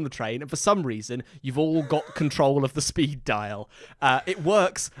you're all on the train, and for some reason, you've all got control of the speed dial. It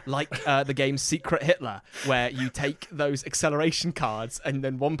works like the game Secret Hitler, where you take those acceleration cards, and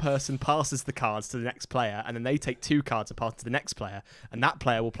then one person passes the cards to the next player, and then they take 2 cards and pass to the next player, and that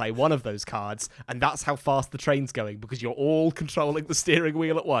player will play one of those cards, and that's how fast the train's going, because you're all controlling the steering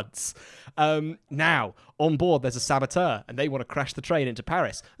wheel at once. Now, on board, there's a saboteur, and they want to crash the train into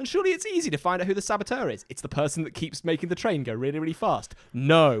Paris. And surely it's easy to find out who the saboteur is. It's the person that keeps making the train go really, really fast.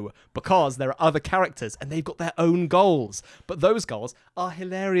 No, because there are other characters, and they've got their own goals. But those goals are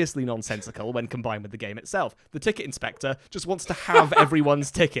hilariously nonsensical when combined with the game itself. The ticket inspector just wants to have everyone's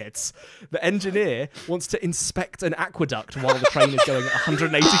tickets. The engineer wants to inspect an aqueduct while the train is going at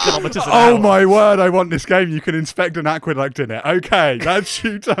 180 kilometres an hour. Oh my word, I want this game. You can inspect an aqueduct in it. Okay, that's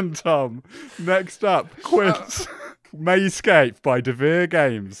you done, Tom. Next up, quiz. Mazescape by Devere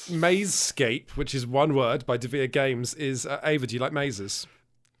Games. Mazescape, which is one word by Devere Games, is Ava, do you like mazes?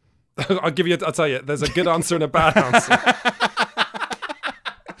 I'll tell you, there's a good answer and a bad answer.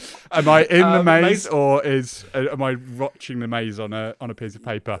 Am I in the maze, or am I watching the maze on a piece of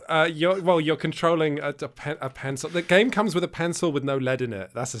paper? You're controlling a pencil. The game comes with a pencil with no lead in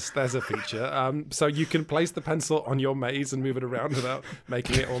it. There's a feature. So you can place the pencil on your maze and move it around without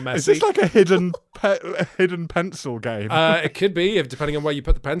making it all messy. Is this like a hidden pencil game? It could be, depending on where you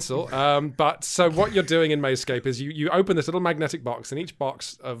put the pencil. But so what you're doing in Mazescape is you open this little magnetic box. In each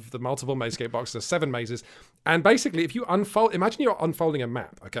box of the multiple Mazescape boxes, there's 7 mazes. And basically, if you imagine you're unfolding a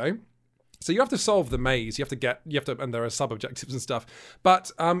map, okay? So you have to solve the maze. And there are sub-objectives and stuff.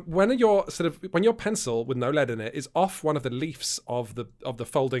 But when your pencil with no lead in it is off one of the leaves of the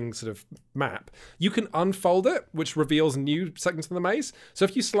folding sort of map, you can unfold it, which reveals new segments of the maze. So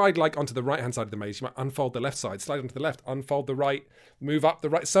if you slide like onto the right-hand side of the maze, you might unfold the left side, slide onto the left, unfold the right, move up the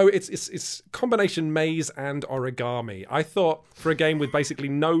right. So it's combination maze and origami. I thought for a game with basically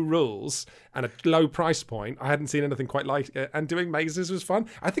no rules and a low price point, I hadn't seen anything quite like it. And doing mazes was fun.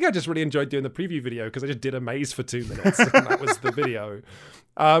 I think I just really enjoyed doing the preview video because I just did a maze for 2 minutes and that was the video.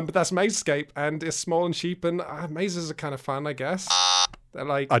 But that's Mazescape, and it's small and cheap, and mazes are kind of fun, I guess. They're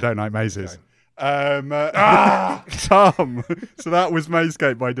like, I don't like mazes. Okay. Tom. So that was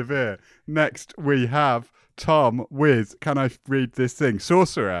Mazescape by Devere. Next we have Tom with, can I read this thing?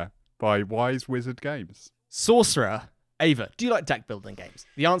 Sorcerer by Wise Wizard Games. Sorcerer. Ava, do you like deck building games?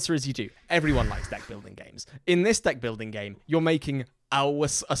 The answer is you do. Everyone likes deck building games. In this deck building game, you're making a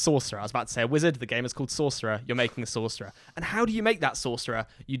sorcerer. I was about to say a wizard. The game is called Sorcerer. You're making a sorcerer. And how do you make that sorcerer?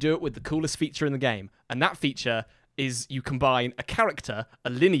 You do it with the coolest feature in the game. And that feature is you combine a character, a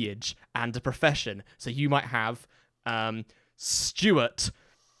lineage, and a profession. So you might have Stuart,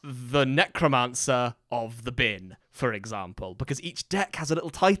 the necromancer of the bin, for example, because each deck has a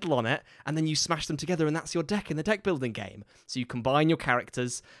little title on it, and then you smash them together, and that's your deck in the deck building game. So you combine your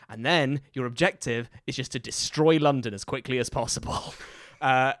characters, and then your objective is just to destroy London as quickly as possible.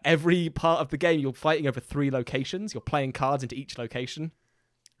 Every part of the game, you're fighting over 3 locations. You're playing cards into each location,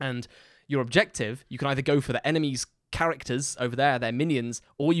 and your objective, you can either go for the enemy's characters over there, their minions,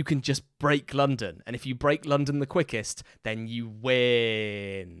 or you can just break London. And if you break London the quickest, then you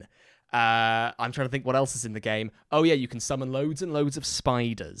win. I'm trying to think what else is in the game. Oh yeah, you can summon loads and loads of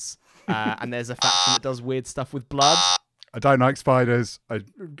spiders. And there's a faction that does weird stuff with blood. I don't like spiders.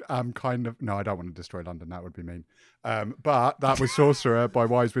 I'm kind of... No, I don't want to destroy London. That would be mean. But that was Sorcerer by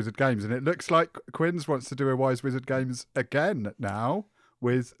Wise Wizard Games. And it looks like Quinns wants to do a Wise Wizard Games again now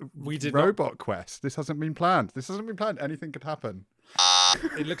with Robot Quest. This hasn't been planned. Anything could happen.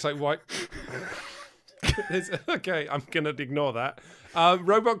 It looks like white... Okay, I'm going to ignore that.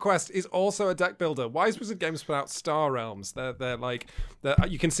 Robot Quest is also a deck builder. Wise Wizard Games put out Star Realms. They're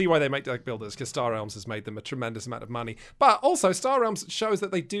you can see why they make deck builders, because Star Realms has made them a tremendous amount of money. But also, Star Realms shows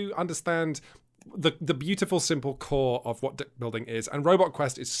that they do understand the beautiful, simple core of what deck building is. And Robot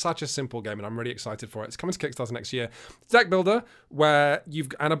Quest is such a simple game, and I'm really excited for it. It's coming to Kickstarter next year. It's deck builder where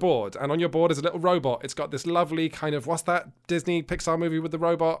and a board, and on your board is a little robot. It's got this lovely kind of, what's that Disney Pixar movie with the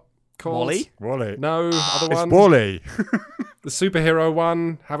robot called? Wall-E. No, other one. It's Wall-E. The superhero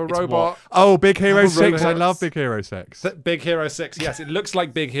one. Have a robot. Oh, Big Hero 6. I love Big Hero 6. Big Hero 6. Yes, it looks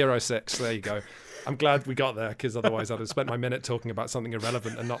like Big Hero 6. There you go. I'm glad we got there, because otherwise I'd have spent my minute talking about something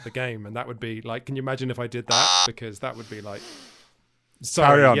irrelevant and not the game, and that would be like, can you imagine if I did that? Because that would be like,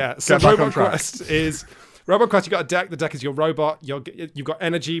 sorry, Carry on. yeah. So Robot Quest is Robot Quest. You got a deck. The deck is your robot. You've got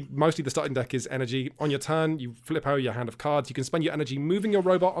energy. Mostly the starting deck is energy. On your turn, you flip out your hand of cards. You can spend your energy moving your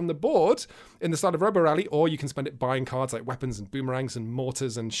robot on the board in the start of Robo Rally, or you can spend it buying cards like weapons and boomerangs and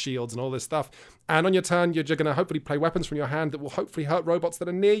mortars and shields and all this stuff. And on your turn, you're going to hopefully play weapons from your hand that will hopefully hurt robots that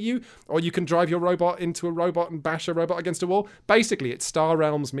are near you, or you can drive your robot into a robot and bash a robot against a wall. Basically, it's Star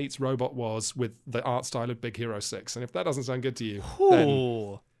Realms meets Robot Wars with the art style of Big Hero 6. And if that doesn't sound good to you,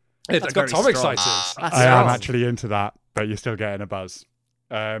 then it's got Tom excited. I am actually into that, but you're still getting a buzz.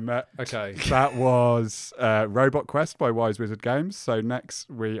 Okay. That was Robot Quest by Wise Wizard Games. So next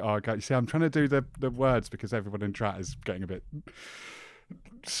we are going... See, I'm trying to do the words because everyone in chat is getting a bit...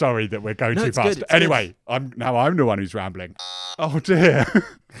 Sorry that we're going too fast. Anyway, I'm the one who's rambling. Oh, dear.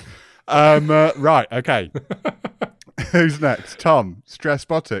 Right, okay. Who's next? Tom,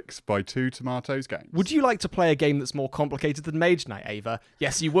 Stressbotics by Two Tomatoes Games. Would you like to play a game that's more complicated than Mage Knight, Ava?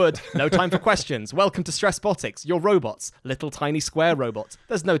 Yes, you would. No time for questions. Welcome to Stressbotics. You're robots. Little tiny square robots.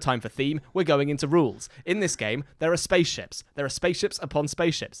 There's no time for theme. We're going into rules. In this game, there are spaceships. There are spaceships upon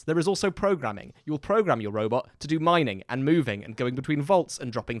spaceships. There is also programming. You'll program your robot to do mining and moving and going between vaults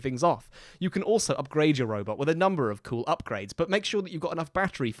and dropping things off. You can also upgrade your robot with a number of cool upgrades, but make sure that you've got enough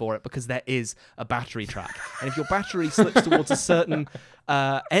battery for it, because there is a battery track. And if your battery slips towards a certain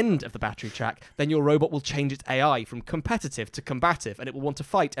end of the battery track, then your robot will change its AI from competitive to combative, and it will want to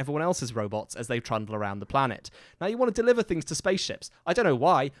fight everyone else's robots as they trundle around the planet. Now, you want to deliver things to spaceships. I don't know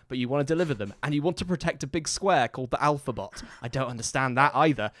why, but you want to deliver them, and you want to protect a big square called the Alphabot. I don't understand that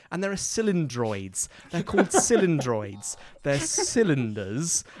either. And there are cylindroids. They're called cylindroids. They're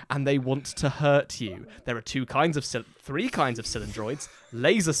cylinders, and they want to hurt you. There are three kinds of cylindroids: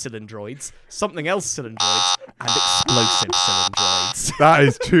 laser cylindroids, something else cylindroids, and explosive cylindroids. That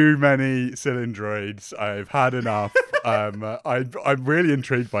is too many cylindroids. I've had enough. I'm really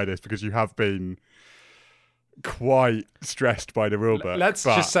intrigued by this because you have been quite stressed by the rulebook. Let's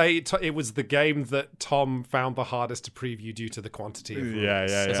just say it was the game that Tom found the hardest to preview due to the quantity of rules.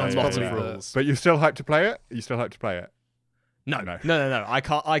 Yeah. Lots of rules. But you're still hyped to play it? You still hyped to play it? No. I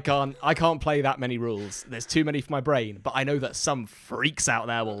can't play that many rules. There's too many for my brain. But I know that some freaks out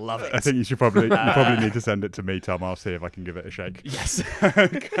there will love it. I think you probably need to send it to me, Tom. I'll see if I can give it a shake. Yes.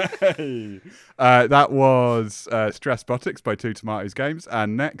 Okay. That was Stressbotics by Two Tomatoes Games,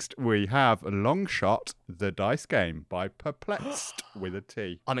 and next we have Longshot, the dice game by Perplexed with a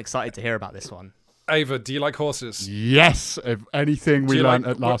T. I'm excited to hear about this one. Ava, do you like horses? Yes. If anything we learned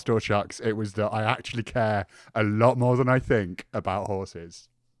at Last Door Shucks, it was that I actually care a lot more than I think about horses.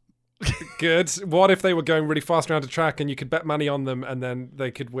 Good. What if they were going really fast around a track and you could bet money on them and then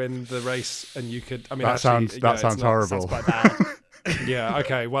they could win the race and you could... I mean, that sounds horrible. Sounds quite bad. Yeah,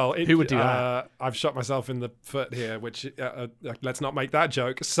 okay, well... Who would do that? I've shot myself in the foot here, which... let's not make that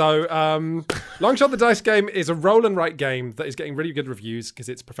joke. So, Longshot the Dice Game is a roll and write game that is getting really good reviews because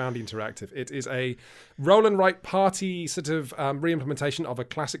it's profoundly interactive. It is a roll and write party sort of re-implementation of a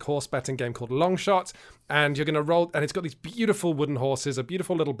classic horse betting game called Longshot, and you're going to roll... And it's got these beautiful wooden horses, a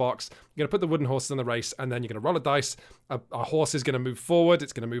beautiful little box. You're going to put the wooden horses in the race, and then you're going to roll a dice. A horse is going to move forward.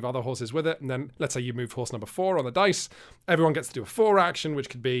 It's going to move other horses with it, and then let's say you move horse number 4 on the dice. Everyone gets to do a 4 action, which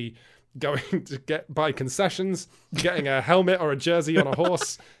could be going to buy concessions, getting a helmet or a jersey on a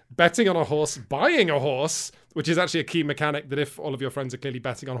horse, betting on a horse, buying a horse, which is actually a key mechanic that if all of your friends are clearly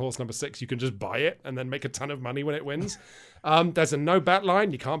betting on horse number 6, you can just buy it and then make a ton of money when it wins. There's a no bet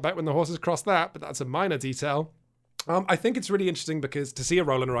line. You can't bet when the horses cross that, but that's a minor detail. I think it's really interesting because to see a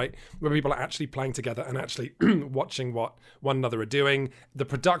roll and write where people are actually playing together and actually watching what one another are doing. The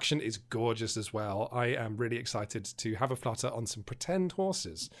production is gorgeous as well. I am really excited to have a flutter on some pretend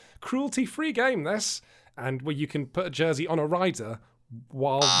horses. Cruelty-free game, this. And where you can put a jersey on a rider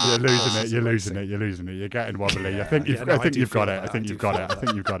while You're losing it. You're getting wobbly. I think you've got it.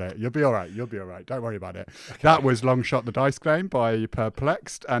 You'll be all right. Don't worry about it. Okay. That was Long Shot the Dice Game by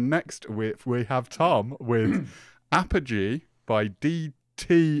Perplexed. And next we have Tom with Apogee by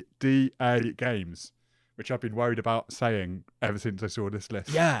DTDA Games, which I've been worried about saying ever since I saw this list.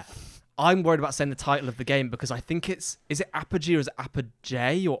 Yeah. I'm worried about saying the title of the game because I think is it Apogee or is it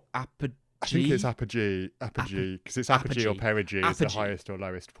Apogee or Apogee? I think it's Apogee, because it's Apogee or Perigee is the highest or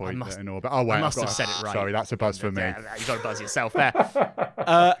lowest point in orbit. Oh, wait, I must have said it right. Sorry, that's a buzz for me. You got to buzz yourself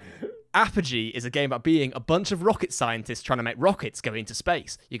there. Apogee is a game about being a bunch of rocket scientists trying to make rockets go into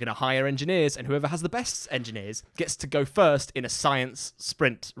space. You're going to hire engineers, and whoever has the best engineers gets to go first in a science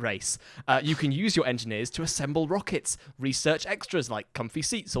sprint race. You can use your engineers to assemble rockets, research extras like comfy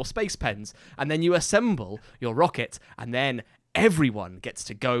seats or space pens, and then you assemble your rocket, and then everyone gets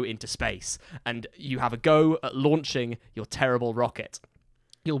to go into space, and you have a go at launching your terrible rocket.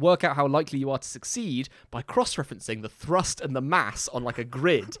 You'll work out how likely you are to succeed by cross-referencing the thrust and the mass on like a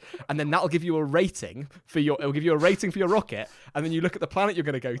grid, and then that'll give you a rating for your rocket, and then you look at the planet you're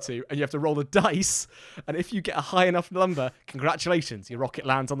going to go to, and you have to roll the dice, and if you get a high enough number, congratulations, your rocket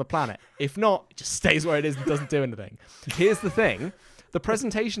lands on the planet. If not, it just stays where it is and doesn't do anything. Here's the thing. The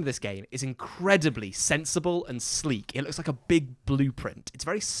presentation of this game is incredibly sensible and sleek. It looks like a big blueprint. It's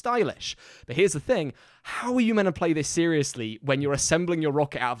very stylish. But here's the thing. How are you meant to play this seriously when you're assembling your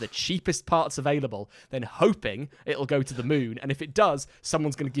rocket out of the cheapest parts available, then hoping it'll go to the moon? And if it does,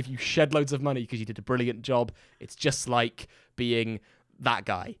 someone's going to give you shed loads of money because you did a brilliant job. It's just like being that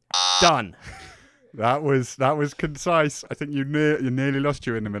guy. Done. That was concise. I think you nearly lost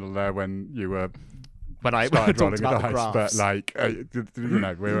you in the middle there when you were... When I talked about the But graphs.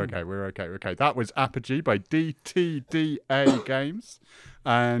 we're okay. That was Apogee by DTDA Games.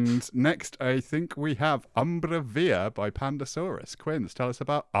 And next, I think we have Umbravia by Pandasaurus. Quinns, tell us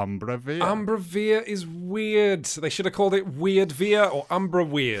about Umbravia. Umbravia is weird. They should have called it Weird Via or Umbra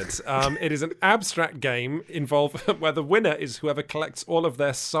Weird. It is an abstract game where the winner is whoever collects all of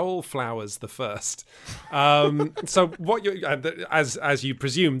their soul flowers the first. So what you, as you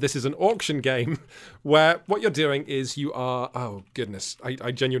presume, this is an auction game where what you're doing is you are... Oh, goodness.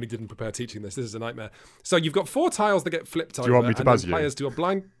 I genuinely didn't prepare teaching this. This is a nightmare. So you've got 4 tiles that get flipped over. Do you want me to buzz you? Players do a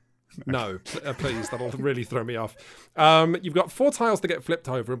blind... No, please, that'll really throw me off. You've got 4 tiles that get flipped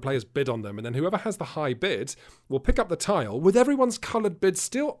over and players bid on them, and then whoever has the high bid will pick up the tile with everyone's coloured bid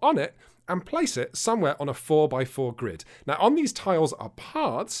still on it and place it somewhere on a 4x4 grid. Now, on these tiles are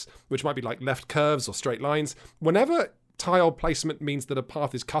paths, which might be like left curves or straight lines. Whenever tile placement means that a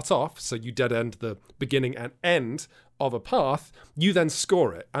path is cut off, so you dead end the beginning and end of a path, you then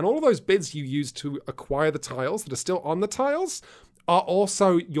score it. And all of those bids you use to acquire the tiles that are still on the tiles are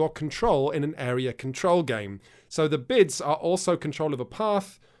also your control in an area control game. So the bids are also control of a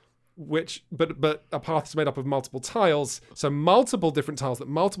path, but a path is made up of multiple tiles. So multiple different tiles that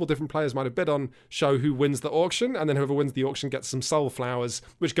multiple different players might have bid on show who wins the auction, and then whoever wins the auction gets some soul flowers,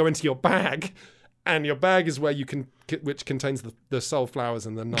 which go into your bag. And your bag is where which contains the soul flowers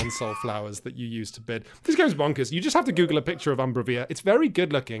and the non-soul flowers that you use to bid. This game's bonkers. You just have to Google a picture of Umbravia. It's very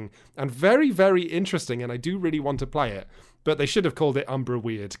good looking and very, very interesting, and I do really want to play it. But they should have called it Umbra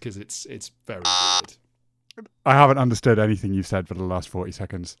Weird because it's very weird. I haven't understood anything you've said for the last 40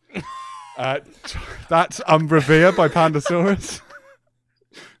 seconds. That's Umbravia by Pandasaurus.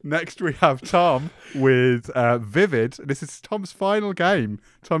 Next, we have Tom with Vivid. This is Tom's final game.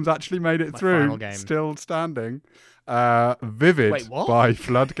 Tom's actually made it through, still standing. Vivid by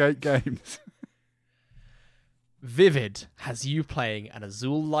Floodgate Games. Vivid has you playing an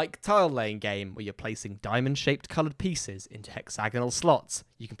Azul-like tile-laying game where you're placing diamond-shaped coloured pieces into hexagonal slots.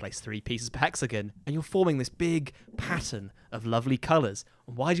 You can place 3 pieces per hexagon, and you're forming this big pattern of lovely colours.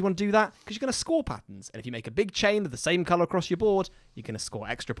 And why do you want to do that? Because you're going to score patterns, and if you make a big chain of the same colour across your board, you're going to score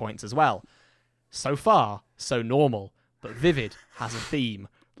extra points as well. So far, so normal, but Vivid has a theme,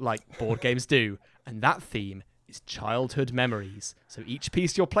 like board games do, and that theme is childhood memories. So each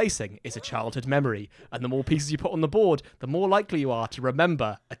piece you're placing is a childhood memory, and the more pieces you put on the board, the more likely you are to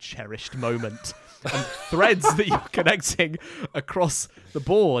remember a cherished moment. And threads that you're connecting across the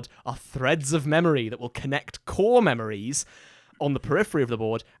board are threads of memory that will connect core memories on the periphery of the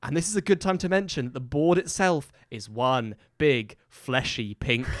board. And this is a good time to mention that the board itself is one big fleshy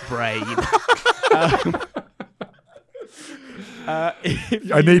pink brain.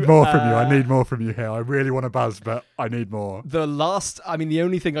 I need more from you. I need more from you here. I really want to buzz, but I need more. The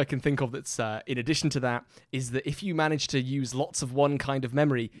only thing I can think of that's in addition to that is that if you manage to use lots of one kind of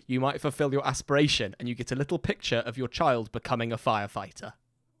memory, you might fulfill your aspiration and you get a little picture of your child becoming a firefighter.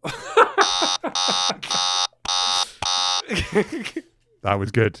 That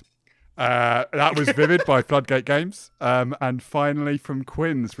was good. That was Vivid by Floodgate Games. And finally from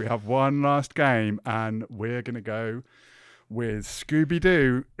Quins, we have one last game, and we're going to go with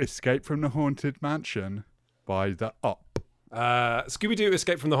Scooby-Doo Escape from the Haunted Mansion by The Op. Scooby-Doo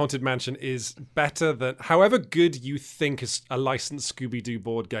Escape from the Haunted Mansion is better than... However good you think a licensed Scooby-Doo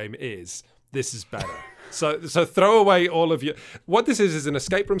board game is, this is better. So throw away all of your... What this is an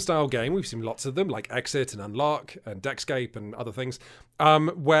escape room style game. We've seen lots of them, like Exit and Unlock and Deckscape and other things.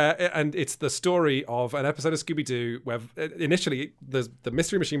 And it's the story of an episode of Scooby-Doo where initially the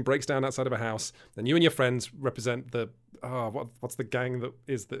mystery machine breaks down outside of a house. Then you and your friends represent the... what's the gang that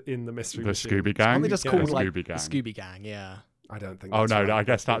is in the mystery machine? The Scooby Gang? Aren't they just called like Scooby Gang. the Scooby Gang, yeah. I don't think Oh, that's no, right. I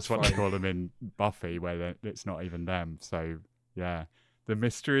guess that's what fine. they call them in Buffy, where it's not even them. So, yeah. The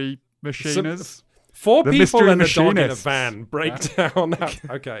mystery machiners. 4 The people and a mystery dog in a machinists. van break down.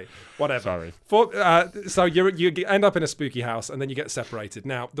 Okay, whatever. Sorry. So you end up in a spooky house and then you get separated.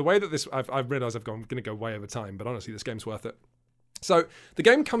 Now, the way that this, I've realised I'm going to go way over time, but honestly, this game's worth it. So the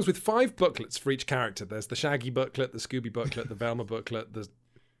game comes with 5 booklets for each character. There's the Shaggy booklet, the Scooby booklet, the Velma booklet,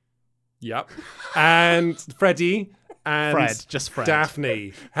 and Freddy and Fred.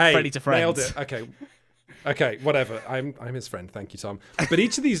 Daphne. Hey, Freddy to friends. nailed it. Okay, whatever. I'm his friend. Thank you, Tom. But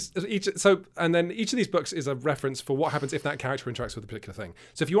each of these books is a reference for what happens if that character interacts with a particular thing.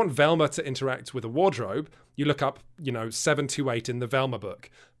 So if you want Velma to interact with a wardrobe, you look up, 728 in the Velma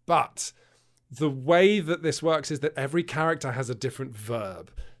book. But the way that this works is that every character has a different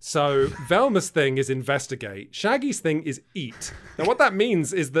verb. So Velma's thing is investigate. Shaggy's thing is eat. Now what that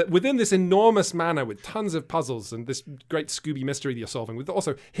means is that within this enormous manor with tons of puzzles and this great Scooby mystery that you're solving, with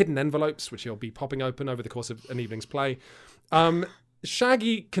also hidden envelopes, which you'll be popping open over the course of an evening's play,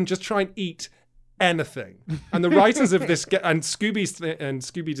 Shaggy can just try and eat anything. And the writers of this, and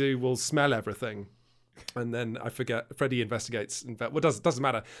Scooby-Doo will smell everything. And then I forget, Freddy investigates. Doesn't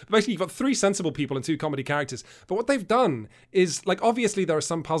matter. But basically, you've got 3 sensible people and 2 comedy characters. But what they've done is, obviously there are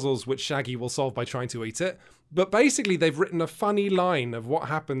some puzzles which Shaggy will solve by trying to eat it. But basically, they've written a funny line of what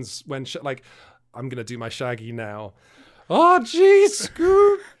happens when, I'm going to do my Shaggy now. Oh, geez,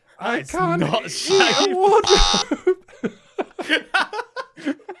 Scoob. I can't not eat Shaggy. a wardrobe.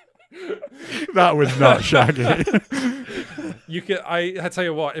 That was not Shaggy. I tell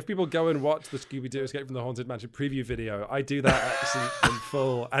you what, if people go and watch the Scooby-Doo Escape from the Haunted Mansion preview video, I do that accent in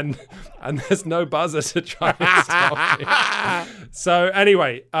full, and there's no buzzer to try and stop me. So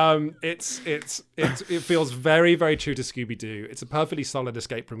anyway, it feels very, very true to Scooby-Doo. It's a perfectly solid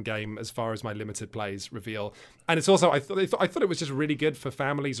escape room game as far as my limited plays reveal, and it's also I thought it was just really good for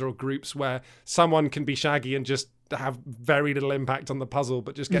families or groups where someone can be Shaggy and just have very little impact on the puzzle,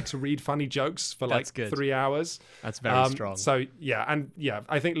 but just get to read funny jokes for That's good. 3 hours. That's very strong. So I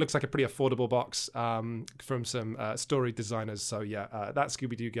think it looks like a pretty affordable box from some story designers. So that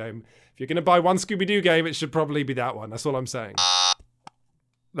Scooby-Doo game. If you're going to buy one Scooby-Doo game, it should probably be that one. That's all I'm saying.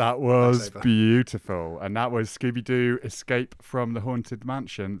 That was beautiful. And that was Scooby-Doo Escape from the Haunted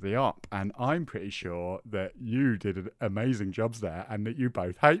Mansion, The Op. And I'm pretty sure that you did amazing jobs there and that you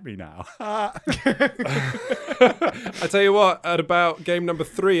both hate me now. I tell you what, at about game number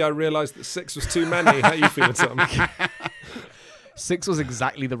 3, I realised that 6 was too many. How you feeling, Tom? 6 was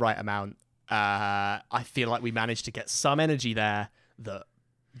exactly the right amount. I feel like we managed to get some energy there that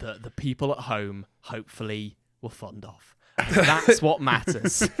the people at home hopefully were fond of. And that's what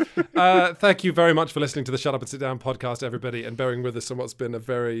matters. Thank you very much for listening to the Shut Up and Sit Down podcast, everybody, and bearing with us on what's been a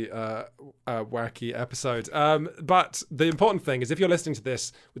very wacky episode. But the important thing is, if you're listening to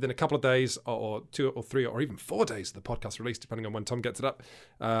this within a couple of days, or 2 or 3 or even 4 days of the podcast release, depending on when Tom gets it up.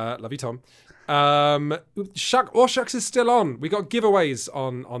 Love you, Tom. Shucks is still on. We got giveaways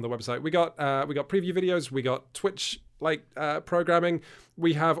on the website. We got preview videos. We got Twitch programming.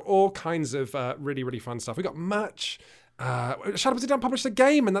 We have all kinds of really, really fun stuff. We got merch. Shut Up and Sit Down published a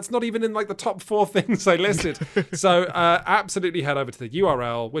game, and that's not even in the top 4 things I listed. So absolutely head over to the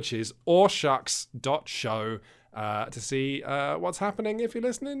URL, which is orshucks.show, to see what's happening if you're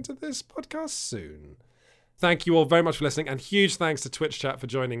listening to this podcast soon. Thank you all very much for listening, and huge thanks to Twitch chat for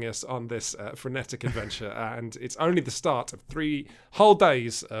joining us on this frenetic adventure. And it's only the start of 3 whole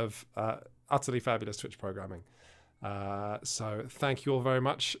days of utterly fabulous Twitch programming. So thank you all very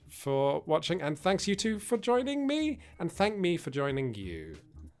much for watching, and thanks you two for joining me, and thank me for joining you.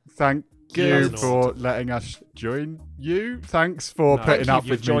 Thank you for letting us join you. Thanks for putting up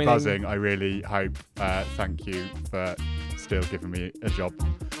with me buzzing. I really hope. Thank you for still giving me a job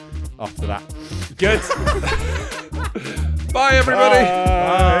after that. Good. Bye, everybody.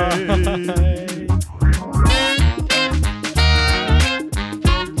 Bye.